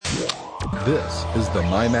This is the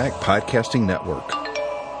MyMac Podcasting Network.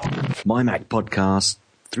 MyMac Podcast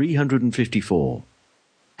 354.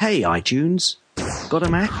 Hey, iTunes. Got a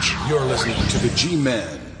match? You're listening to the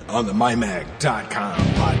G-Men on the MyMac.com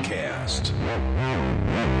podcast.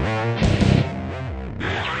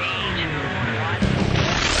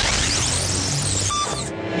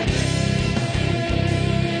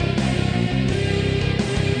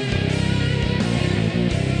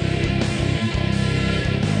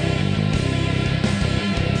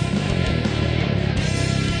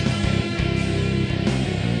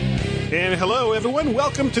 And hello, everyone.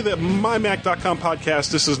 Welcome to the MyMac.com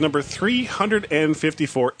podcast. This is number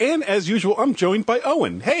 354. And as usual, I'm joined by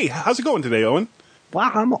Owen. Hey, how's it going today, Owen?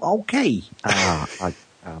 Well, I'm okay. That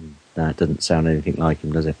doesn't sound anything like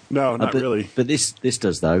him, does it? No, not really. But this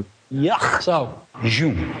does, though. Yuck. So,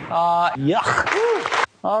 yuck.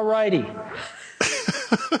 All righty.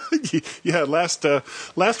 Yeah, last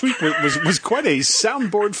week was quite a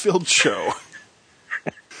soundboard-filled show.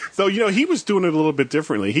 So, you know, he was doing it a little bit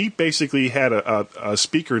differently. He basically had a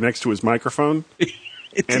speaker next to his microphone. Did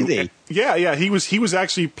he? Yeah. He was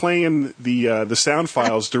actually playing the sound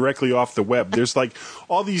files directly off the web. There's like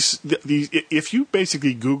all these. If you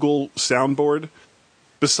basically Google soundboard,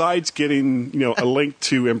 besides getting a link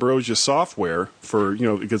to Ambrosia software for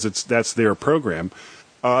because that's their program,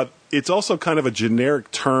 it's also kind of a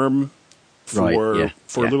generic term for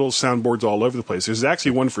little soundboards all over the place. There's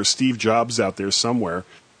actually one for Steve Jobs out there somewhere.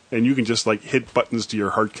 And you can just like hit buttons to your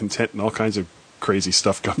heart content, and all kinds of crazy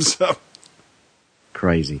stuff comes up.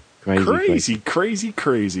 Crazy.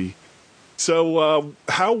 So,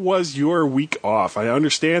 how was your week off? I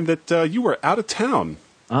understand that you were out of town.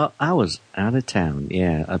 I was out of town.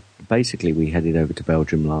 Yeah. Basically, we headed over to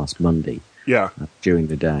Belgium last Monday. Yeah. During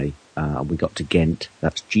the day, we got to Ghent.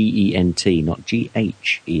 That's G-E-N-T, not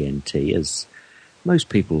G-H-E-N-T, as most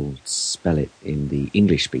people spell it in the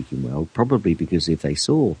English-speaking world, probably because if they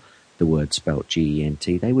saw the word spelt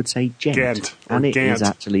G-E-N-T, they would say Gent. And it is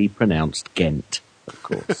actually pronounced Ghent, of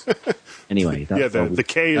course. Anyway. The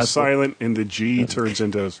K is silent and the G turns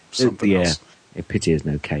into something else. Yeah, pity there's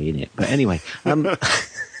no K in it. But anyway,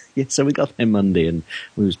 so we got there Monday and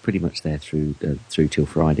we was pretty much there through till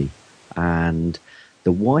Friday. And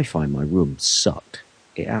the Wi-Fi in my room sucked.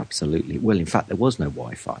 It absolutely... Well, in fact, there was no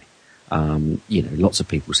Wi-Fi. Lots of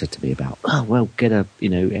people said to me about, get a,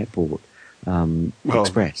 airport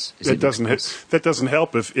express. That doesn't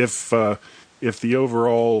help if the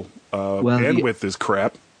overall bandwidth is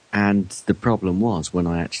crap. And the problem was when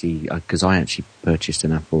I actually purchased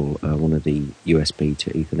an Apple, one of the USB to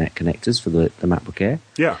Ethernet connectors for the MacBook Air.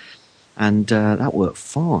 Yeah. And that worked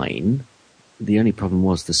fine. The only problem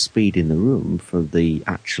was the speed in the room for the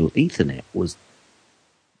actual Ethernet was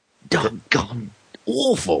doggone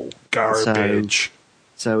awful. Garbage.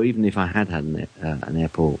 So even if I had an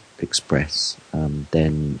Airport Express,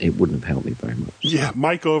 then it wouldn't have helped me very much. Yeah,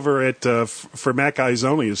 Mike over at for Mac Eyes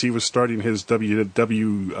Only, as he was starting his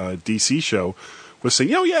WWDC show, was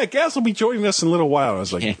saying, Gaz will be joining us in a little while. I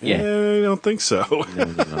was like, I don't think so.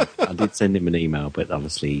 No. I did send him an email, but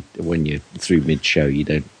obviously when you're through mid-show, you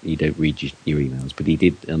don't read your emails. But he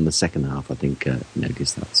did on the second half, I think,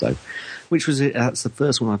 notice that. So, that's the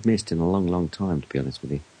first one I've missed in a long, long time, to be honest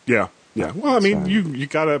with you. Yeah. Well, I mean, you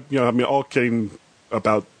gotta, all came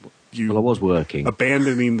about you. Well, I was working,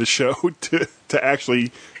 abandoning the show to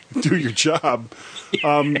actually do your job.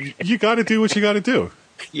 You got to do what you got to do.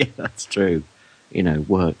 Yeah, that's true.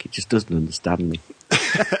 Work, it just doesn't understand me.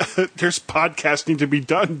 There's podcasting to be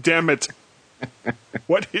done, damn it.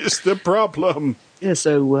 What is the problem? Yeah,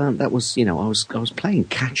 so that was, I was playing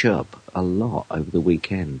catch up a lot over the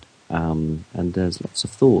weekend. And there's lots of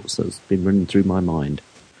thoughts that's been running through my mind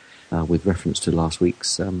with reference to last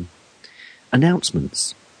week's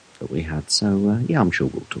announcements that we had. So, I'm sure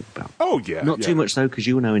we'll talk about it. Oh, yeah. Not too much, though, because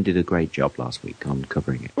you and Owen did a great job last week on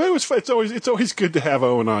covering it. Well, it's always good to have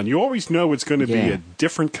Owen on. You always know it's going to be a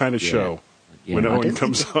different kind of show when Owen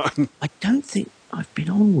comes on. I don't think I've been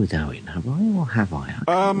on with Owen, have I? Or have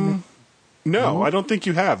I? No, I don't think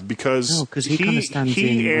you have, because he kind of stands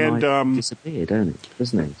in and I disappear, doesn't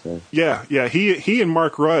he? So. Yeah. He and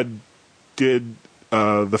Mark Rudd did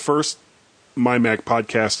the first MyMac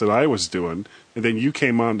podcast that I was doing, and then you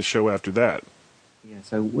came on the show after that. Yeah,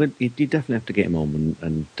 so you definitely have to get him on,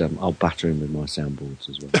 and I'll batter him with my soundboards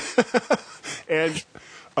as well. And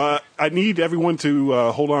I need everyone to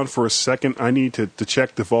hold on for a second. I need to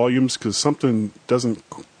check the volumes because something doesn't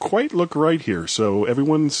quite look right here. So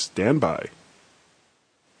everyone stand by.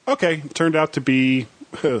 Okay, turned out to be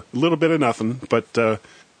a little bit of nothing, but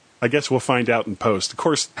I guess we'll find out in post. Of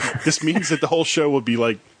course, this means that the whole show will be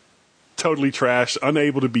like totally trash,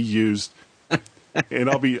 unable to be used. and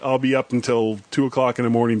I'll be up until 2:00 in the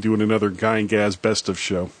morning doing another Guy and Gaz best of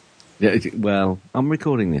show. Yeah, well, I'm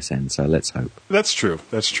recording this end, so let's hope. That's true.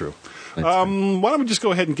 Why don't we just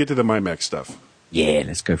go ahead and get to the MyMac stuff? Yeah,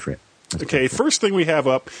 let's go for it. Okay, first thing we have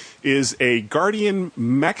up is a Guardian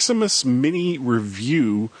Maximus Mini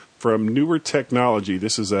review from Newer Technology.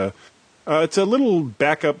 This is it's a little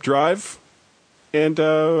backup drive, and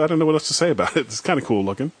I don't know what else to say about it. It's kind of cool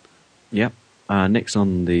looking. Yep. Next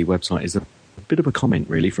on the website is a bit of a comment,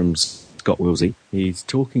 really, from Scott Wilsey. He's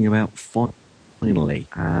talking about finally,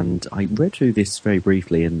 and I read through this very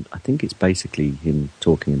briefly, and I think it's basically him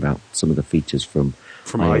talking about some of the features from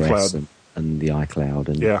iOS iCloud and the iCloud,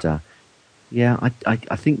 and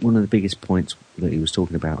I think one of the biggest points that he was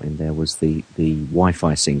talking about in there was the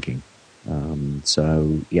Wi-Fi syncing.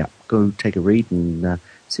 So yeah, go take a read and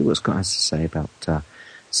see what Scott has to say about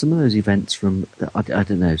some of those events from I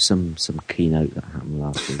don't know some keynote that happened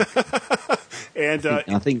last week. And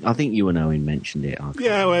I think you and Owen mentioned it.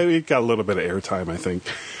 Yeah, well, it got a little bit of airtime, I think.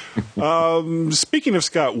 Speaking of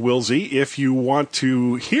Scott Wilsey, if you want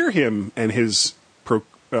to hear him and his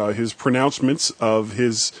pronouncements of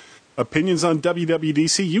his opinions on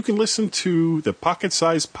WWDC, you can listen to the Pocket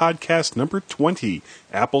Size Podcast number 20,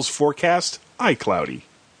 Apple's Forecast, iCloudy.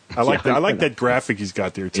 I like that graphic he's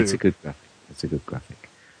got there too. It's a good graphic.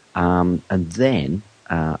 And then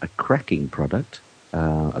a cracking product,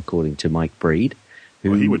 according to Mike Breed,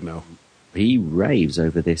 who he would know. He raves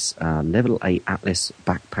over this Level 8 Atlas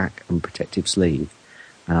backpack and protective sleeve.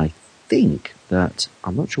 And I think that,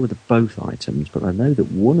 I'm not sure whether both items, but I know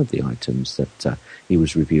that one of the items that he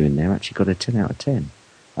was reviewing there actually got a 10 out of 10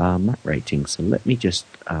 Mac rating. So let me just,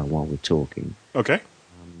 while we're talking, okay,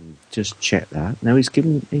 just check that. Now he's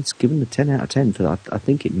given the 10 out of 10 for that. I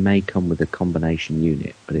think it may come with a combination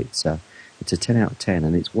unit, but it's a 10 out of 10,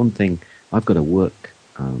 and it's one thing. I've got a work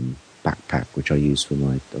backpack which I use for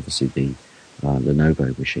my obviously the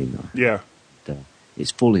Lenovo machine that I have. Yeah,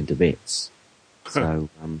 it's falling to bits. So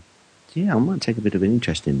yeah, I might take a bit of an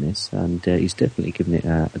interest in this, and he's definitely given it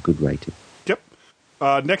a good rating. Yep.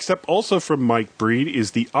 Next up, also from Mike Breed,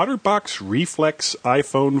 is the OtterBox Reflex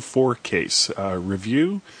iPhone 4 case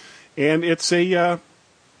review, and it's an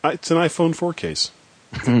iPhone 4 case.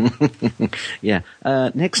 Yeah.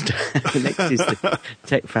 Next is the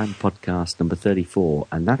Tech Fan Podcast number 34,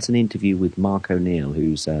 and that's an interview with Mark O'Neill,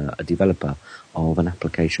 who's a developer of an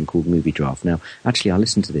application called Movie Draft. Now, actually, I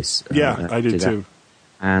listened to this. I did too.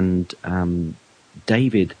 And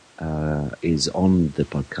David is on the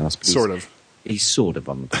podcast. But sort of. He's sort of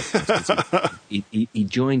on the podcast. he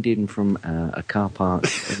joined in from a car park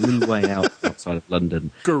a little way outside of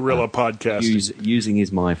London. Guerrilla podcasting. Using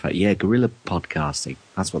his MyPhone. Yeah, guerrilla podcasting.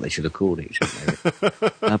 That's what they should have called it, shouldn't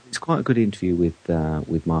they? It's quite a good interview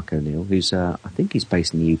with Mark O'Neill, who's I think he's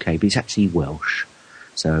based in the UK, but he's actually Welsh.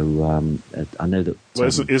 So I know that...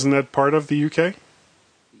 Well, isn't that part of the UK?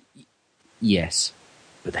 Yes,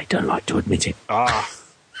 but they don't like to admit it.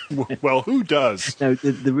 Well, who does? No,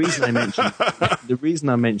 the reason I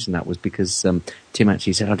mentioned that was because Tim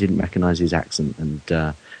actually said I didn't recognise his accent,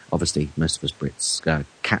 and obviously most of us Brits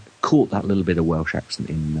caught that little bit of Welsh accent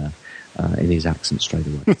in his accent straight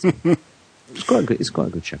away. So it's quite good. It's quite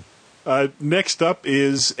a good show. Next up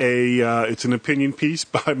is it's an opinion piece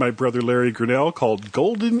by my brother Larry Grinnell called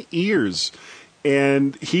 "Golden Ears,"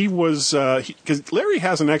 and he was because Larry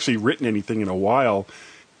hasn't actually written anything in a while.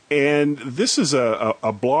 And this is a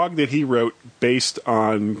blog that he wrote based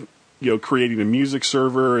on, creating a music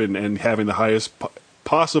server and having the highest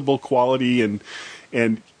possible quality. And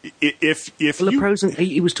if the pros and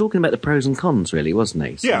he was talking about the pros and cons, really, wasn't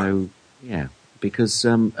he? Yeah. So, yeah, because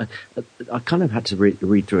I kind of had to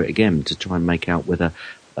read through it again to try and make out whether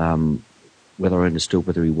I understood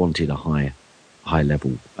whether he wanted a high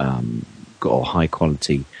level or high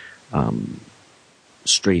quality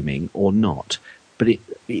streaming or not. But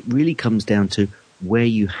it really comes down to where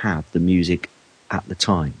you have the music at the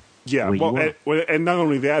time. Yeah, and not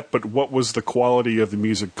only that, but what was the quality of the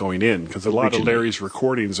music going in? Because a lot of Larry's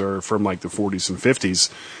recordings are from like the 40s and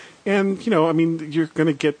 50s, and you're going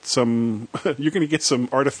to get some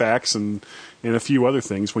artifacts and a few other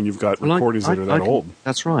things when you've got recordings that are that old.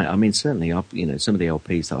 That's right. I mean, certainly, some of the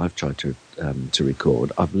LPs that I've tried to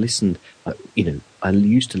record, I've listened. I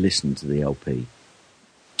used to listen to the LP.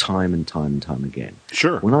 Time and time again.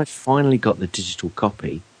 Sure. When I finally got the digital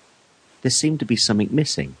copy, there seemed to be something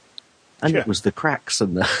missing, and it was the cracks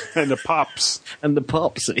and the pops and the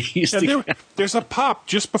pops that he used to. There's a pop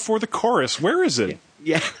just before the chorus. Where is it?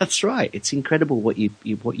 Yeah, that's right. It's incredible what you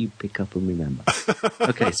pick up and remember.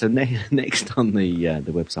 Okay, so next on the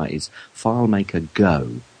website is FileMaker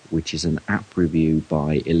Go, which is an app review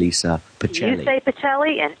by Elisa Pacelli. You say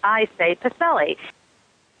Pacelli and I say Pacelli.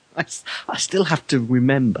 I still have to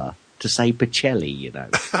remember to say Pacelli, you know.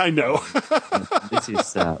 I know. This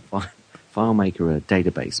is FileMaker, a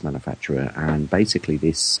database manufacturer, and basically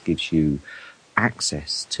this gives you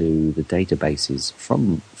access to the databases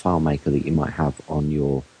from FileMaker that you might have on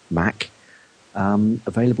your Mac,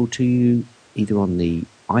 available to you either on the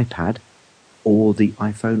iPad or the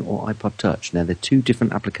iPhone or iPod Touch. Now, they're two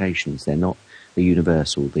different applications. They're not the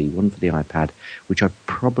universal. The one for the iPad, which I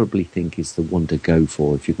probably think is the one to go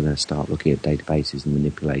for if you're going to start looking at databases and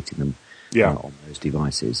manipulating them on those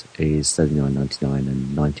devices, is $39.99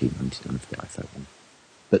 and $19.99 for the iPhone one.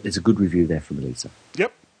 But there's a good review there from Elisa.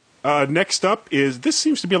 Yep. Next up this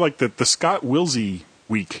seems to be like the Scott Wilsey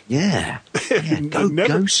week. Yeah.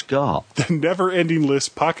 Go Scott. The Never-Ending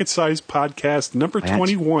List pocket-sized podcast number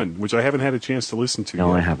 21, which I haven't had a chance to listen to yet.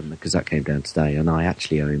 No, I haven't, because that came down today, and I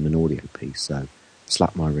actually owe him an audio piece, so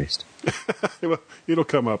slap my wrist. It'll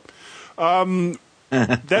come up.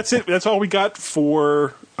 That's it. That's all we got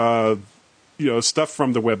for stuff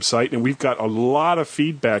from the website, and we've got a lot of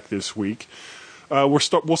feedback this week. We'll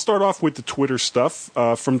start off with the Twitter stuff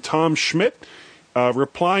from Tom Schmidt.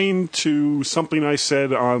 Replying to something I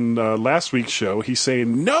said on last week's show, he's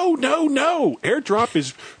saying, no, AirDrop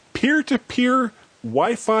is peer-to-peer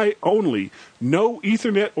Wi-Fi only, no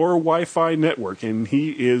Ethernet or Wi-Fi network, and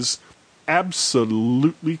he is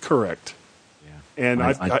absolutely correct. Yeah. And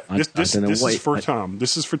this is for Tom.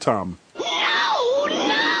 This is for Tom.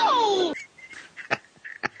 No!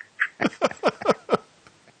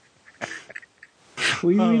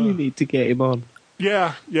 We really need to get him on.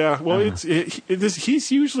 Yeah. Well,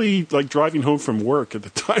 he's usually like driving home from work at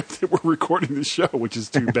the time that we're recording the show, which is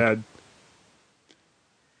too bad.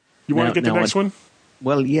 You want to get the next one?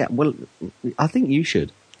 Well, yeah. Well, I think you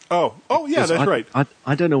should. Oh, yeah, that's right.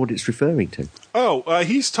 I don't know what it's referring to. Oh,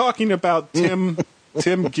 he's talking about Tim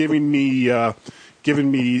giving me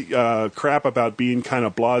crap about being kind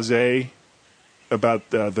of blasé about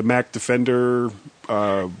the Mac Defender.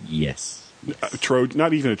 Yes.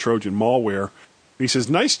 Not even a Trojan, malware. He says,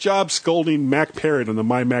 nice job scolding Mac Parrot on the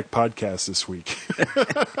My Mac podcast this week.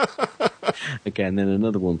 Again, then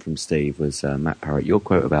another one from Steve was, Matt Parrot, your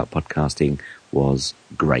quote about podcasting was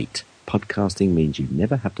great. Podcasting means you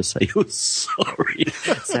never have to say you're sorry.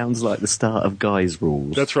 Sounds like the start of Guy's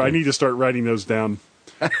Rules. That's right. I need to start writing those down.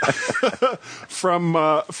 From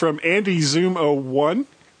Andy Zoom 01.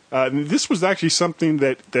 This was actually something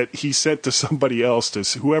that he sent to somebody else, to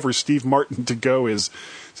whoever Steve Martin to go is.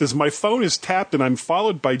 Says, my phone is tapped and I'm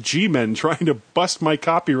followed by G-men trying to bust my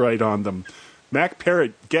copyright on them. Mac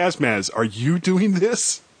Parrot, Gazmaz, are you doing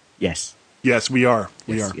this? Yes. Yes, we are.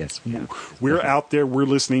 Yes, we are. We're out there. We're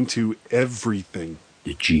listening to everything.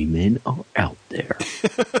 The G-men are out there.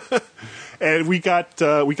 And we got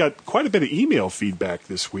quite a bit of email feedback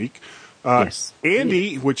this week. Yes.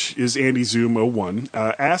 Andy, which is Andy Zoom 01,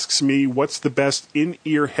 asks me what's the best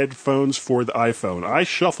in-ear headphones for the iPhone. I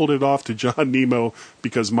shuffled it off to John Nemo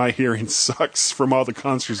because my hearing sucks from all the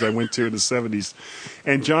concerts I went to in the 70s.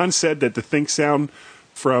 And John said that the Think Sound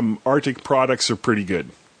from Arctic Products are pretty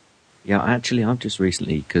good. Yeah, actually, I've just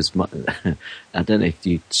recently, because I don't know if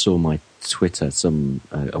you saw my Twitter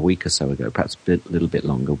a week or so ago, perhaps a little bit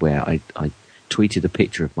longer, where I tweeted a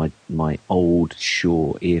picture of my old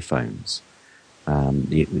Shure earphones,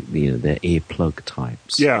 the earplug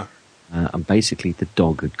types. Yeah. And basically the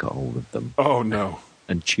dog had got hold of them. Oh, no.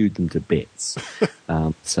 And chewed them to bits.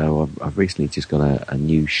 So I've recently just got a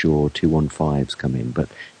new Shure 215s come in, but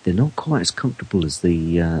they're not quite as comfortable as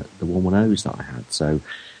the 110s that I had. So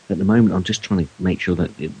at the moment I'm just trying to make sure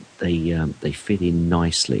that they fit in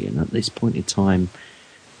nicely. And at this point in time,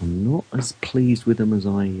 I'm not as pleased with them as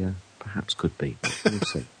I perhaps could be. We'll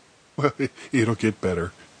see. Well, it'll get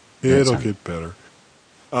better. It'll get better.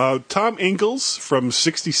 Tom Ingalls from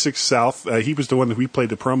 66 South, he was the one that we played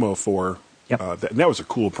the promo for. Yep. That was a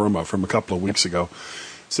cool promo from a couple of weeks ago.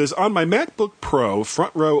 Says, on my MacBook Pro,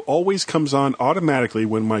 Front Row always comes on automatically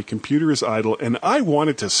when my computer is idle, and I want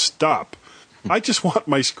it to stop. I just want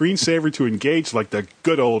my screensaver to engage like the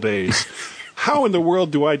good old days. How in the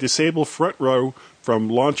world do I disable Front Row from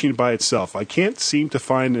launching by itself? I can't seem to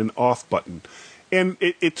find an off button. And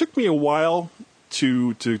it took me a while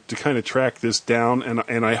to kind of track this down,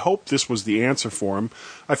 and I hope this was the answer for him.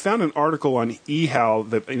 I found an article on eHow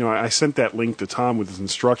that, I sent that link to Tom with his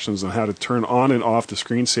instructions on how to turn on and off the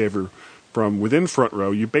screensaver from within Front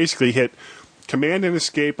Row. You basically hit Command and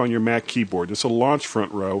Escape on your Mac keyboard. This will launch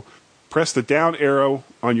Front Row. Press the down arrow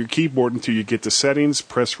on your keyboard until you get to Settings.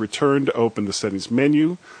 Press Return to open the Settings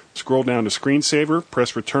menu. Scroll down to Screensaver.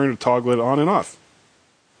 Press Return to toggle it on and off.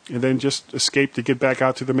 and then just escape to get back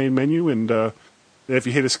out to the main menu. And if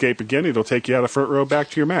you hit escape again, it'll take you out of front row back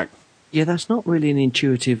to your Mac. Yeah, that's not really an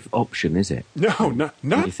intuitive option, is it? No,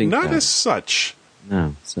 not as such.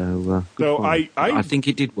 No, so So I think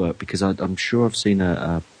it did work because I'm sure I've seen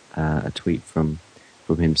a tweet from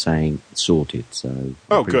him saying sorted. So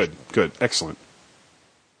good, excellent.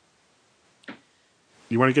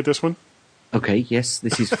 You want to get this one? Okay, yes,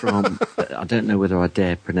 this is from I don't know whether I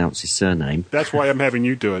dare pronounce his surname. That's why I'm having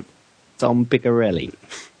you do it. Tom Picarelli.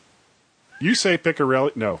 You say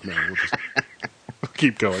Picarelli? No, we'll just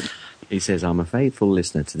keep going. He says, I'm a faithful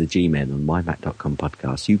listener to the G-Men on mymac.com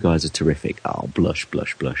podcast. You guys are terrific. Oh, blush.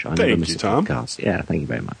 I never miss a podcast. Yeah, thank you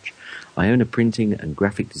very much. I own a printing and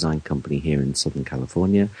graphic design company here in Southern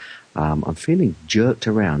California. I'm feeling jerked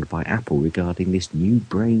around by Apple regarding this new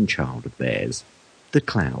brainchild of theirs, the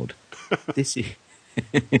cloud. This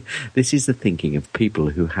is the thinking of people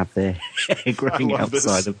who have their hair growing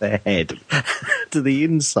outside of their head to the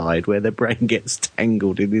inside where their brain gets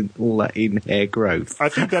tangled in all that in-hair growth. I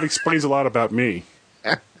think that explains a lot about me.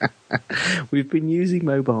 We've been using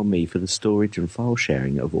MobileMe for the storage and file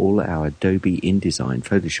sharing of all our Adobe InDesign,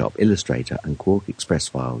 Photoshop, Illustrator and Quark Express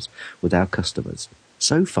files with our customers.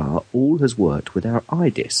 So far, all has worked with our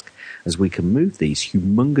iDisk, as we can move these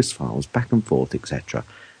humongous files back and forth, etc.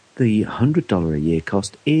 The $100 a year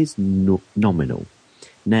cost is nominal.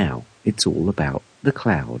 Now, it's all about the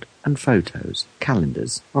cloud and photos,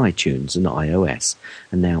 calendars, iTunes and iOS.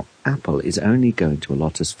 And now Apple is only going to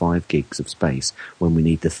allot us 5 gigs of space when we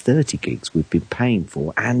need the 30 gigs we've been paying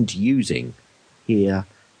for and using. Here,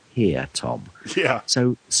 Tom. Yeah.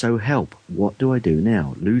 So help. What do I do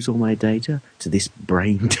now? Lose all my data to this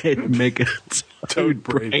brain-dead mega toad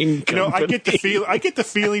brain company? You know, I get the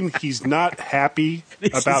feeling he's not happy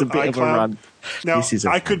about iCloud. Now,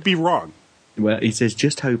 I could be wrong. Well, he says,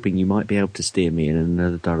 just hoping you might be able to steer me in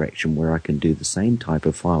another direction where I can do the same type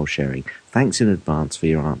of file sharing. Thanks in advance for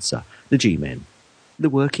your answer. The G-Men. The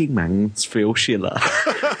working man's Phil Schiller.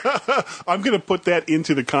 I'm going to put that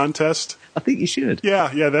into the contest. I think you should.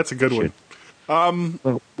 Yeah, that's a good one.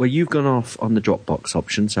 Well, you've gone off on the Dropbox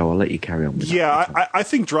option, so I'll let you carry on with that. Yeah, I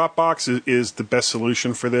think Dropbox is the best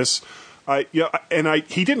solution for this.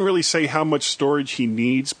 He didn't really say how much storage he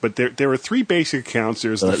needs, but there are 3 basic accounts.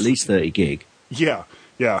 There's at least 30 gig. Yeah.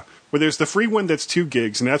 Well, there's the free one that's 2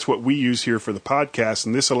 gigs, and that's what we use here for the podcast.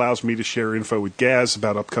 And this allows me to share info with Gaz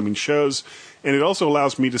about upcoming shows, and it also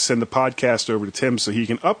allows me to send the podcast over to Tim so he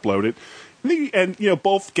can upload it. And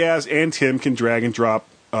both Gaz and Tim can drag and drop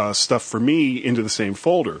stuff for me into the same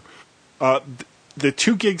folder. The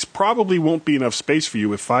 2 gigs probably won't be enough space for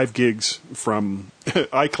you if 5 gigs from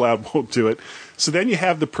iCloud won't do it. So then you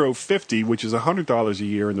have the Pro 50, which is $100 a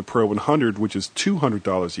year, and the Pro 100, which is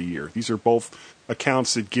 $200 a year. These are both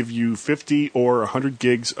accounts that give you 50 or 100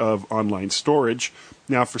 gigs of online storage.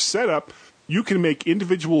 Now, for setup, you can make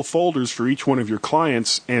individual folders for each one of your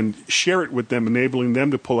clients and share it with them, enabling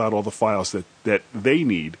them to pull out all the files that they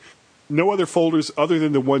need. No other folders other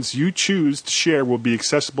than the ones you choose to share will be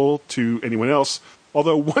accessible to anyone else.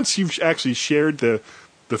 Although once you've actually shared the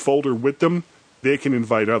folder with them, they can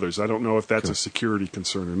invite others. I don't know if that's a security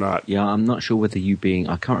concern or not. Yeah, I'm not sure whether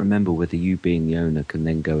I can't remember whether you being the owner can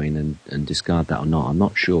then go in and discard that or not. I'm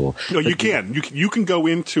not sure. No, you can. You can go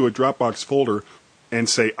into a Dropbox folder and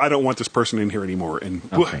say, I don't want this person in here anymore, and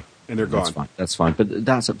they're gone. That's fine. But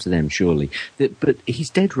that's up to them, surely. But he's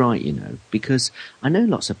dead right, because I know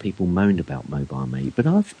lots of people moaned about MobileMe, but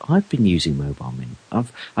I've been using MobileMe.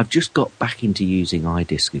 I've just got back into using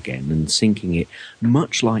iDisk again and syncing it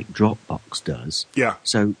much like Dropbox does. Yeah.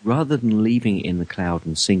 So rather than leaving it in the cloud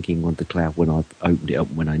and syncing on the cloud when I've opened it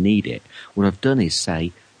up when I need it, what I've done is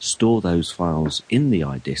store those files in the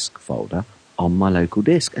iDisk folder on my local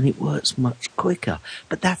disk, and it works much quicker.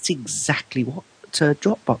 But that's exactly what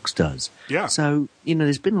Dropbox does. Yeah. So,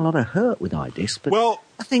 there's been a lot of hurt with iDisk, but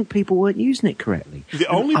I think people weren't using it correctly. The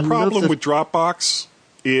only problem with Dropbox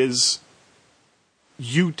is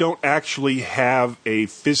you don't actually have a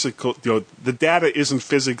physical, the data isn't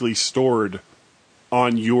physically stored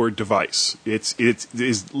on your device. It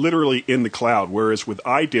is literally in the cloud, whereas with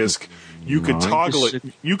iDisk, you could toggle it.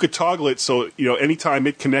 You could toggle it so, anytime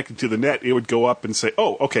it connected to the net, it would go up and say,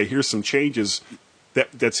 oh, okay, here's some changes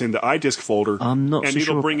that's in the iDisk folder, and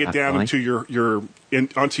it'll bring it down into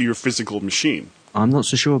onto your physical machine. I'm not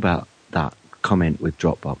so sure about that comment with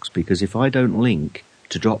Dropbox, because if I don't link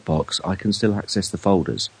to Dropbox, I can still access the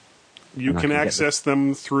folders. You can access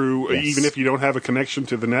them through, even if you don't have a connection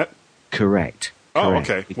to the net? Correct. Oh,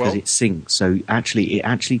 okay. Because it syncs. So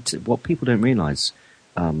what people don't realise,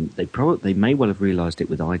 they may well have realised it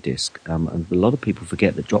with iDisk, and a lot of people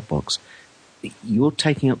forget that Dropbox you're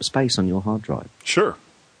taking up space on your hard drive. Sure.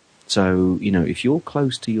 So, if you're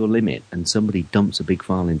close to your limit and somebody dumps a big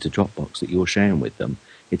file into Dropbox that you're sharing with them,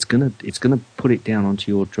 it's gonna put it down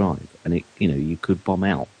onto your drive, and you could bomb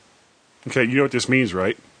out. Okay, you know what this means,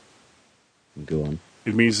 right? Go on.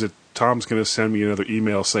 It means that Tom's going to send me another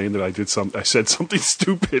email saying that I said something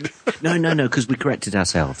stupid. No, because we corrected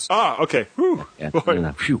ourselves. Okay. Whew. Yeah,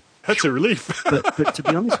 Boy, phew. that's a relief. But to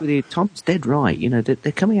be honest with you, Tom's dead right.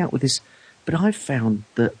 They're coming out with this. But I've found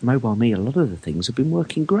that Mobile Me, a lot of the things have been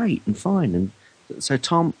working great and fine. And so,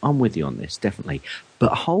 Tom, I'm with you on this, definitely.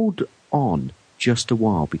 But hold on just a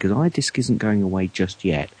while, because iDisk isn't going away just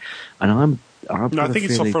yet. And I think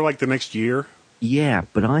it's for like the next year. Yeah,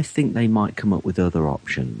 but I think they might come up with other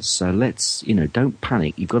options. So let's, don't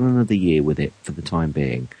panic. You've got another year with it for the time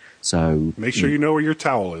being. So make sure you know where your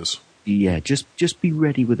towel is. Yeah, just be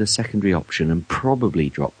ready with a secondary option, and probably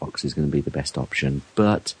Dropbox is going to be the best option.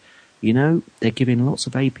 But, they're giving lots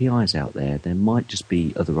of APIs out there. There might just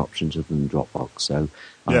be other options other than Dropbox. So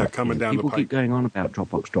coming down the pipe. People keep going on about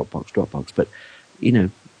Dropbox, but,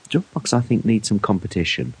 Dropbox, I think, needs some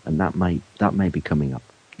competition, and that may be coming up.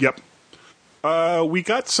 Yep. We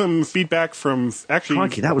got some feedback from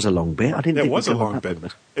Crikey, that was a long bit. I didn't. It was a long bit,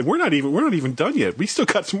 and we're not even done yet. We still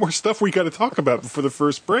got some more stuff we got to talk about before the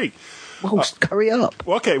first break. Well, hurry up.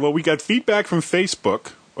 Okay. Well, we got feedback from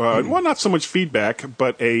Facebook. Well, not so much feedback,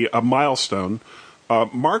 but a milestone.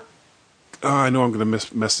 Mark, I know I'm going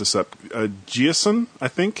to mess this up. Giason, I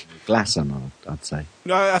think. Glasson, I'd say.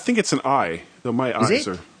 No, I think it's an I. Though my eyes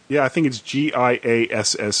are. Yeah, I think it's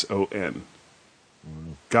Giasson.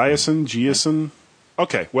 Giason.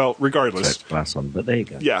 Okay, well, regardless. Glasson, but there you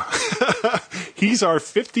go. Yeah. He's our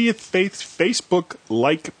 50th Facebook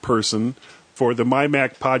like person for the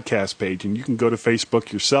MyMac podcast page. And you can go to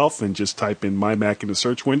Facebook yourself and just type in MyMac in the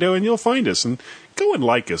search window and you'll find us. And go and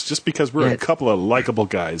like us just because we're a couple of likable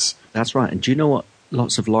guys. That's right. And do you know what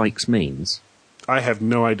lots of likes means? I have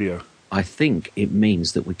no idea. I think it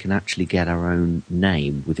means that we can actually get our own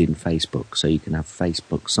name within Facebook. So you can have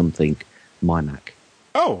Facebook something MyMac.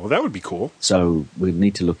 Oh, well, that would be cool. So we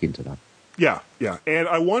need to look into that. Yeah. And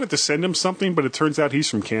I wanted to send him something, but it turns out he's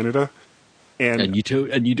from Canada. And you don't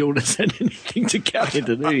want to send anything to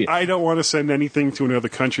Canada, do you? I don't want to send anything to another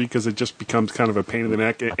country because it just becomes kind of a pain in the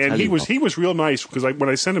neck. And he was real nice because when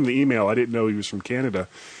I sent him the email, I didn't know he was from Canada.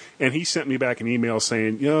 And he sent me back an email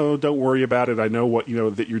saying, don't worry about it. I know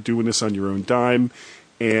that you're doing this on your own dime,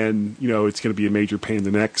 and it's going to be a major pain in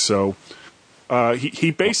the neck. So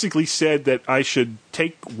he basically said that I should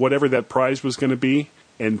take whatever that prize was going to be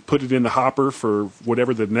and put it in the hopper for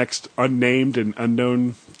whatever the next unnamed and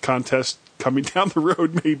unknown contest coming down the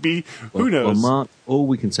road may be. Who knows? Well, Mark, all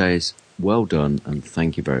we can say is well done and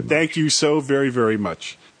thank you very much. Thank you so very, very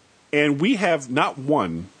much. And we have not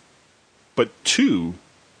one, but 2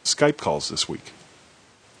 Skype calls this week.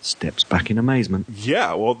 Steps back in amazement.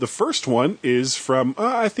 Yeah, well, the first one is from,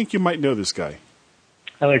 I think you might know this guy.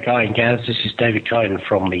 Hello, Guy and Gaz. This is David Cohen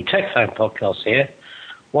from the Tech Fan Podcast here.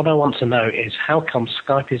 What I want to know is how come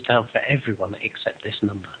Skype is down for everyone except this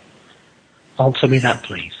number? Answer me that,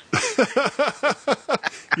 please.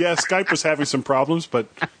 Yeah, Skype was having some problems, but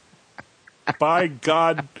by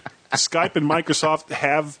God, Skype and Microsoft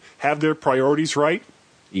have their priorities right.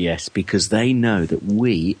 Yes, because they know that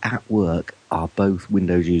we at work are both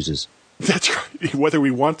Windows users. That's right, whether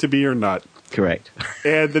we want to be or not. Correct.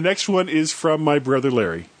 And the next one is from my brother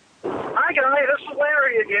Larry. Hi, Guy. This is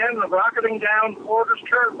Larry again, rocketing down Porter's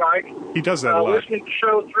Turnpike. He does that a lot. Listening to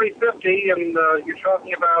show 350, and you're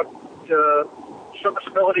talking about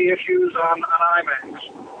serviceability issues on iMacs.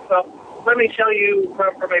 Well, let me tell you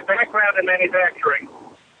from a background in manufacturing,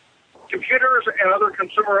 computers and other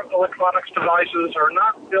consumer electronics devices are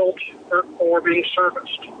not built for being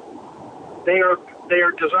serviced. They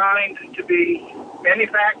are designed to be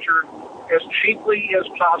manufactured as cheaply as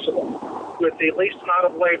possible with the least amount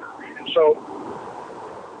of labor. And so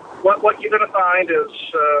what you're going to find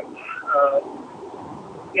is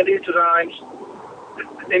in these designs,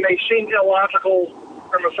 they may seem illogical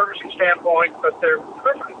from a servicing standpoint, but they're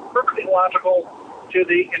perfectly logical to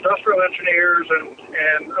the industrial engineers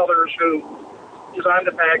and others who designed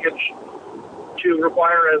the package to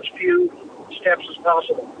require as few steps as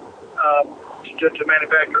possible to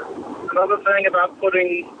manufacture. Another thing about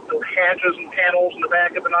putting the hatches and panels in the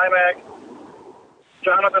back of an iMac,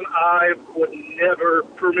 Jonathan Ive would never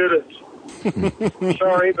permit it.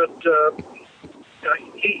 Sorry, but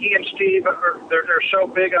he and Steve they're so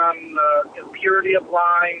big on purity of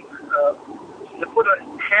line. To put a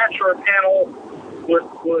hatch or a panel would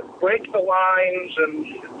break the lines, and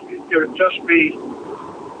it would just be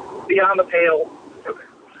beyond the pale.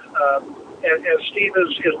 as Steve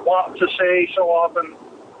is wont to say so often,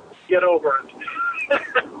 get over it.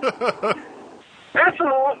 That's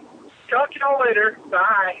all. Talk to y'all later.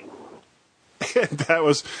 Bye. that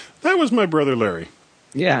was my brother Larry.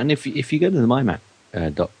 Yeah, and if you go to the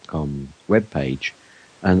mymac.com webpage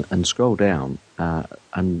and scroll down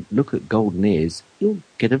and look at Golden Ears, you'll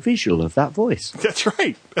get a visual of that voice. That's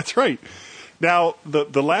right. Now,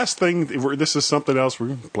 the last thing, this is something else,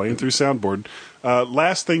 we're playing through Soundboard.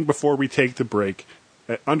 Last thing before we take the break,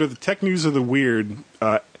 under the Tech News of the Weird,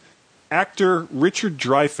 actor Richard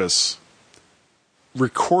Dreyfuss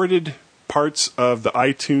recorded parts of the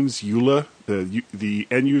iTunes EULA, the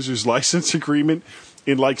end user's license agreement,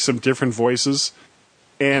 in like some different voices,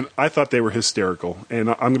 and I thought they were hysterical. And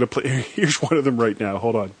I'm going to play. Here's one of them right now.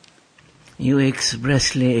 Hold on. You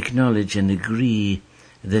expressly acknowledge and agree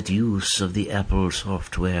that use of the Apple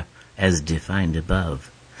software as defined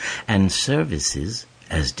above and services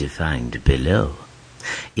as defined below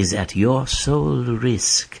is at your sole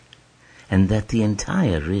risk, and that the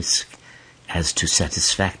entire risk as to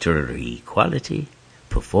satisfactory quality,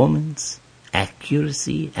 performance,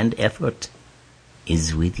 accuracy, and effort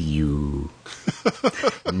is with you.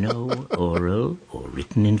 No oral or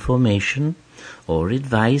written information or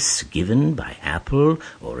advice given by Apple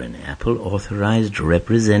or an Apple-authorized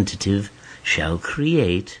representative shall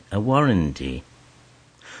create a warranty.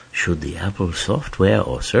 Should the Apple software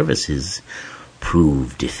or services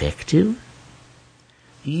prove defective,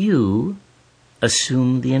 you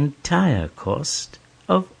assume the entire cost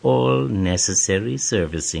of all necessary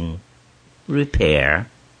servicing, repair,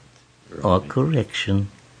 or correction.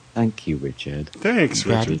 Thank you, Richard. Thanks,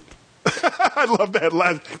 Got Richard. it? I love that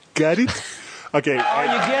last. Got it? Okay. Are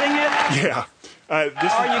you getting it? Yeah. Are you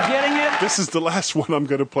getting it? This is the last one I'm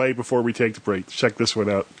going to play before we take the break. Check this one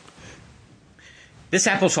out. This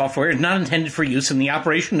Apple software is not intended for use in the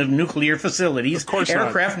operation of nuclear facilities, Of course not.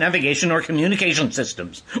 aircraft navigation or communication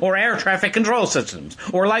systems, or air traffic control systems,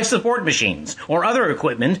 or life support machines, or other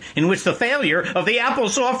equipment in which the failure of the Apple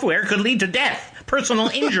software could lead to death, personal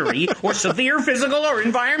injury, or severe physical or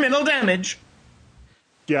environmental damage.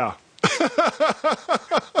 Yeah.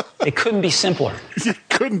 It couldn't be simpler. It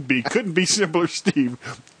couldn't be simpler, Steve.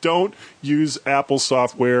 Don't use Apple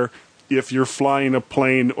software if you're flying a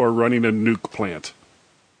plane or running a nuke plant.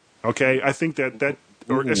 Okay? I think that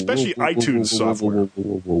or especially iTunes software.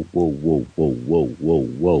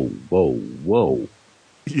 Whoa.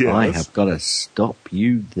 Yes. I have got to stop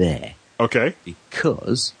you there. Okay.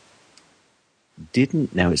 Because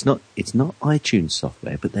now it's not iTunes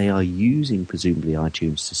software, but they are using presumably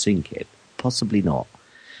iTunes to sync it. Possibly not.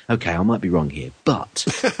 Okay, I might be wrong here, but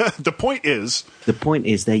The point is,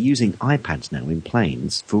 they're using iPads now in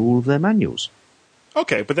planes for all of their manuals.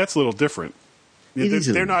 okay, but that's a little different. It is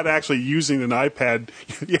a They're little not actually using an iPad.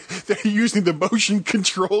 Yeah, they're using the motion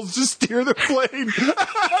controls to steer the plane.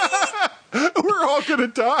 We're all going to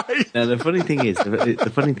die. Now the funny thing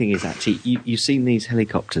is actually you've seen these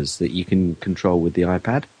helicopters that you can control with the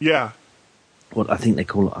iPad. Yeah. What I think they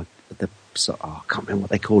call it, I can't remember what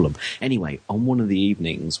they call them. Anyway, on one of the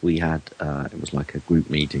evenings we had, it was like a group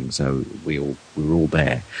meeting, so we were all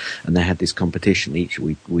there, and they had this competition.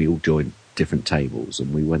 We all joined different tables,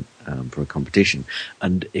 and we went for a competition,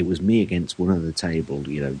 and it was me against one other table,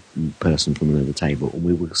 person from another table, and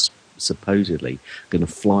we were supposedly going to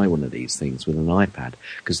fly one of these things with an iPad,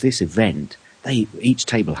 because this event, each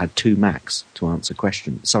table had two Macs to answer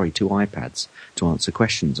questions, two iPads to answer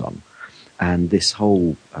questions on. And this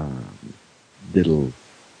whole little,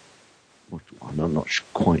 I'm not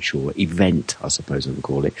quite sure, event, I suppose I would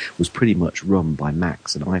call it, was pretty much run by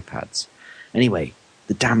Macs and iPads. Anyway,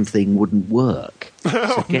 the damn thing wouldn't work.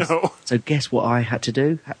 So guess what I had to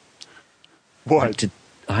do? What?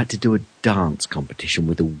 I had to do a dance competition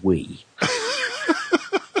with a Wii.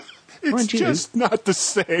 It's just not the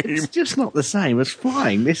same. It's just not the same as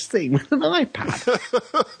flying this thing with an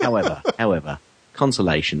iPad. However,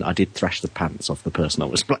 consolation, I did thrash the pants off the person I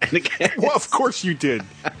was playing against. Well, of course you did.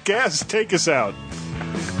 Gaz, take us out.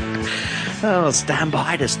 Oh, stand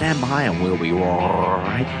by, and we'll be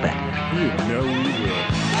right back. You know we will.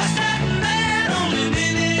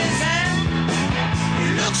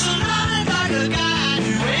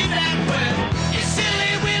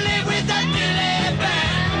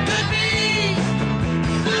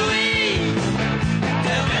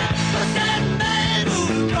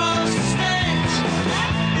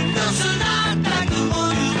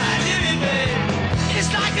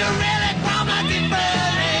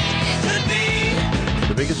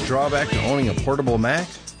 The biggest drawback to owning a portable Mac?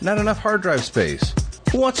 Not enough hard drive space.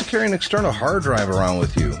 Who wants to carry an external hard drive around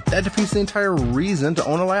with you? That defeats the entire reason to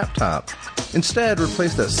own a laptop. Instead,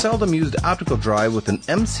 replace that seldom used optical drive with an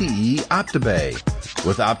MCE OptiBay.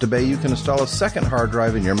 With OptiBay, you can install a second hard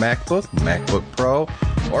drive in your MacBook, MacBook Pro,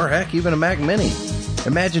 or heck, even a Mac Mini.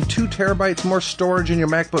 Imagine 2 terabytes more storage in your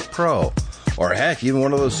MacBook Pro. Or heck, even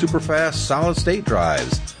one of those super fast solid-state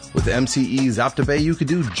drives. With MCE's OptiBay, you could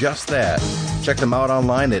do just that. Check them out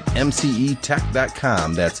online at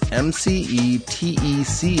mcetech.com. That's mcetech.com.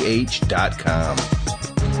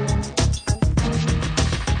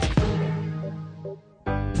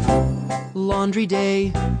 Laundry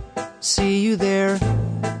day, see you there,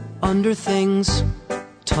 under things,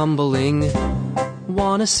 tumbling.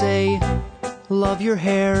 Wanna say, love your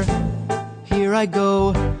hair, here I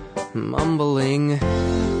go, mumbling.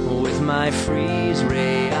 With my freeze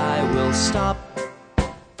ray, I will stop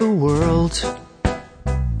the world.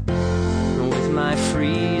 With my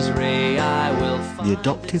freeze ray, I will find The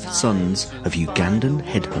adoptive sons of Ugandan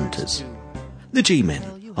headhunters. The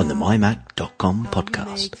G-Men on the mymac.com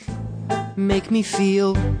podcast. Make me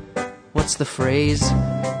feel, what's the phrase?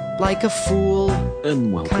 Like a fool.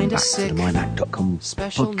 And welcome Kinda back sick. to the mymac.com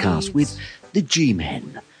Special podcast needs. with the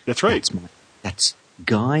G-Men. That's right. That's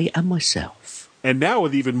Guy and myself. And now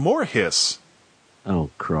with even more hiss. Oh,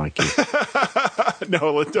 crikey.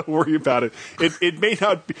 No, don't worry about it. It may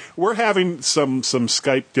not be. We're having some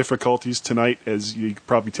Skype difficulties tonight, as you can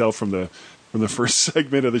probably tell from the first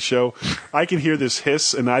segment of the show. I can hear this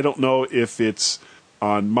hiss, and I don't know if it's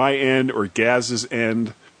on my end or Gaz's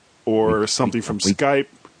end or something from Skype.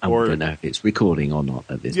 I don't know if it's recording or not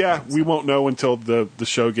at this point. We won't know until the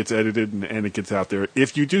show gets edited and it gets out there.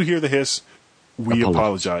 If you do hear the hiss, we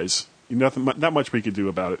apologize. Not much we could do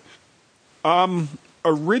about it.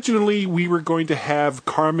 Originally, we were going to have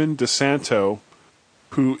Carmen DeSanto,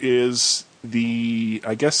 who is the,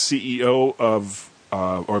 I guess, CEO of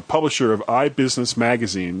or publisher of iBusiness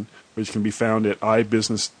Magazine, which can be found at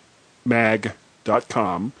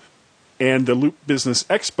ibusinessmag.com, and the Loop Business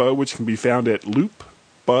Expo, which can be found at Loop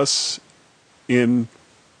Bus in...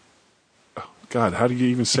 Oh, God, how do you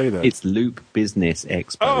even say that? It's Loop Business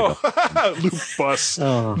Expo. Oh, Loop Bus.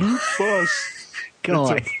 Oh. Loop Bus.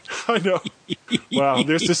 God. I know. Wow,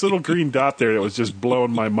 there's this little green dot there that was just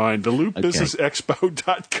blowing my mind. The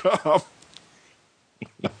loopbusinessexpo.com.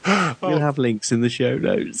 We'll have links in the show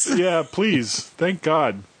notes. Yeah, please. Thank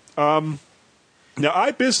God. Now,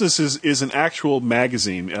 iBusiness is an actual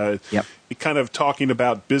magazine. Kind of talking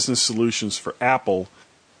about business solutions for Apple.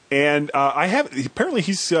 And apparently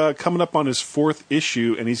he's coming up on his 4th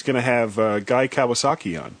issue, and he's going to have Guy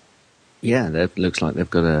Kawasaki on. Yeah, that looks like they've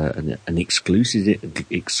got an exclusive.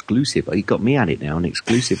 You got me at it now. An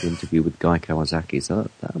exclusive interview with Guy Kawasaki. So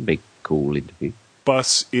that'll be a cool interview.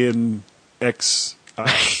 Bus in X.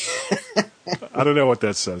 I don't know what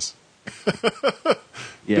that says.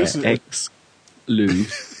 Yeah, X Lou.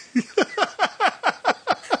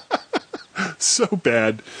 So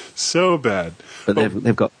bad. But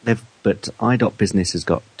but iDotBusiness has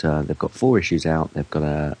got they've got 4 issues out. They've got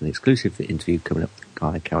an exclusive interview coming up with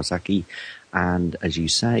Guy Kawasaki, and as you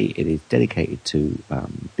say, it is dedicated to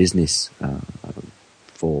business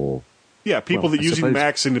for people that using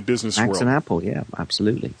Macs in the business Macs world. and Apple. Yeah,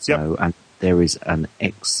 absolutely. So and there is an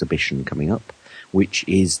exhibition coming up, which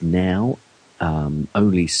is now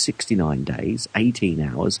only 69 days, 18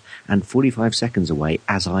 hours, and 45 seconds away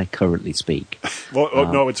as I currently speak.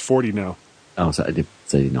 Well, no, it's 40 now. Oh, so I did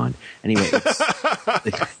 39. Anyway,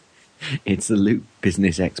 it's the Loop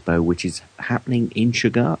Business Expo, which is happening in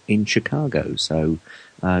Chicago. So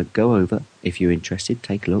go over if you're interested,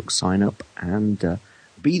 take a look, sign up, and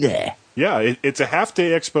be there. Yeah, it's a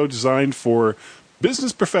half-day expo designed for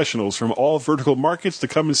business professionals from all vertical markets to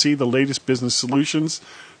come and see the latest business solutions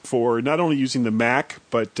for not only using the Mac,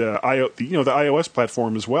 but the iOS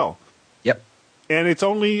platform as well. Yep. And it's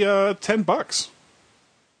only $10.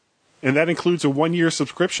 And that includes a 1-year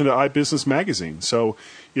subscription to iBusiness Magazine. So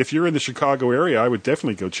if you're in the Chicago area, I would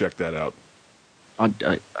definitely go check that out.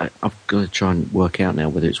 I've got to try and work out now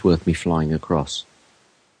whether it's worth me flying across.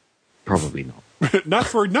 Probably not. not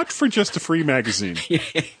for just a free magazine.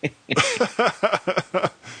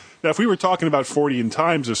 Now, if we were talking about 40 in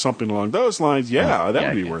Times or something along those lines, that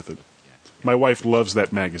would be worth it. My wife loves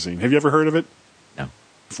that magazine. Have you ever heard of it? No.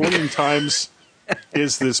 40 in Times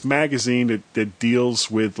is this magazine that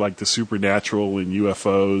deals with like the supernatural and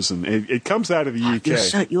UFOs, and it comes out of the UK.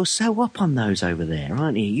 You're so up on those over there,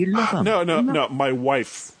 aren't you? You love them. No. My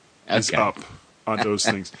wife is up on those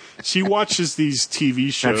things. She watches these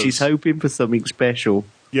TV shows. Perhaps she's hoping for something special.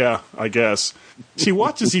 Yeah, I guess. She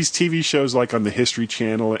watches these TV shows like on the History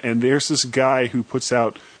Channel, and there's this guy who puts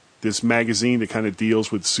out this magazine that kind of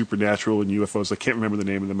deals with supernatural and UFOs. I can't remember the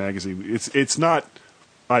name of the magazine. It's not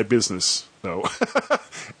my business, though.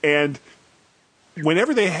 And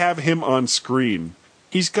whenever they have him on screen,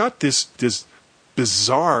 he's got this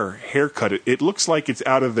bizarre haircut. It looks like it's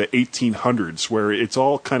out of the 1800s, where it's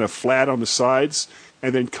all kind of flat on the sides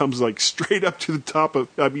and then comes like straight up to the top of,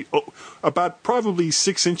 about probably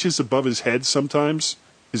 6 inches above his head sometimes,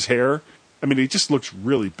 his hair. I mean, it just looks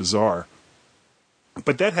really bizarre.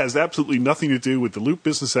 But that has absolutely nothing to do with the Loop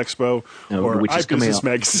Business Expo or iBusiness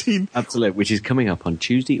Magazine. Absolutely, which is coming up on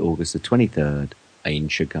Tuesday, August the 23rd in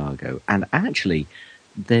Chicago. And actually,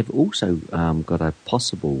 they've also got a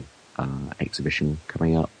possible exhibition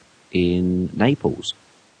coming up in Naples.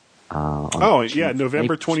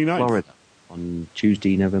 November 29th. Florida, on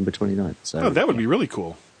Tuesday, November 29th. So, that would be really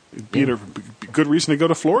cool. It'd be a good reason to go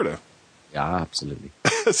to Florida. Yeah, absolutely.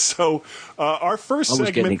 So, our first segment I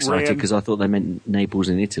was getting excited because I thought they meant Naples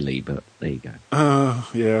in Italy, but there you go.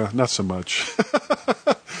 Yeah, not so much.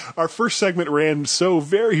 Our first segment ran so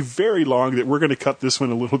very, very long that we're going to cut this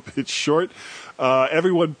one a little bit short.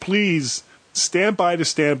 Everyone, please stand by.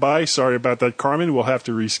 Sorry about that, Carmen. We'll have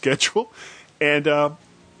to reschedule. And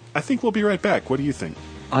I think we'll be right back. What do you think?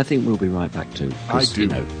 I think we'll be right back too. I do.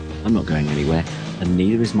 I'm not going anywhere, and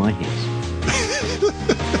neither is my hits.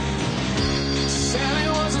 Sally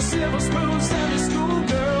was a silver spoon Sunday school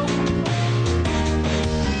girl.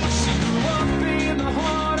 She grew up in the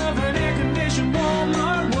heart of an air-conditioned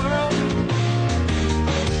Walmart world.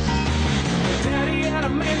 Her daddy had a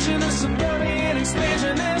mansion, a suburban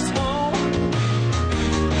expansionist home.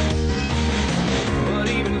 But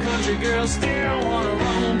even country girls still want to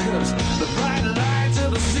roam, 'cause the bright lights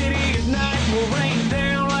of the city at night will rain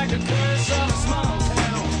down like the curse of a small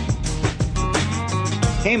town.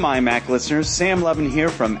 Hey, My Mac listeners, Sam Levin here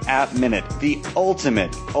from App Minute, the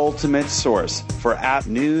ultimate source for app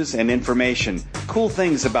news and information. Cool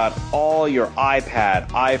things about all your iPad,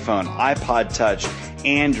 iPhone, iPod Touch,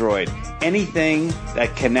 Android, anything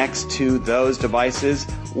that connects to those devices,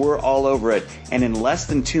 we're all over it. And in less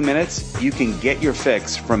than 2 minutes, you can get your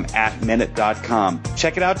fix from appminute.com.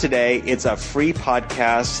 Check it out today. It's a free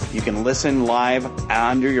podcast. You can listen live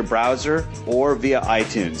under your browser or via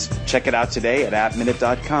iTunes. Check it out today at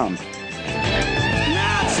appminute.com.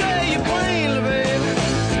 Now I'll tell you plainly, baby,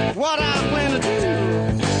 what I plan to do.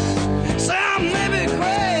 Say I may be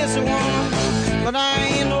crazy, woman, but I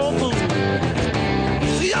ain't no fool.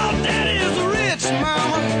 See, your daddy's rich,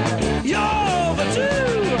 mama. You're the two.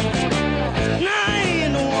 And I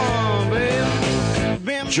ain't the one,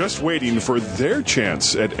 baby. Just waiting for their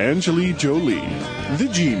chance at Angelique Jolie, the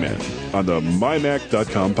G-Men, on the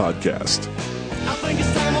MyMac.com podcast. I think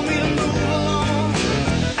it's time for me to move along.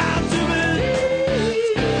 I do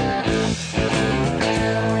believe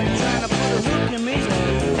you're trying to put a hook in me.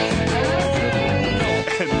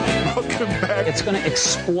 And welcome back. It's going to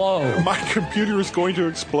explode. My computer is going to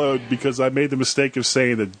explode because I made the mistake of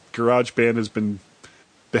saying that GarageBand has been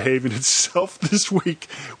behaving itself this week.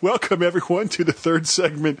 Welcome, everyone, to the third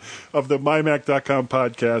segment of the MyMac.com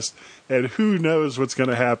podcast. And who knows what's going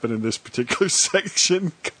to happen in this particular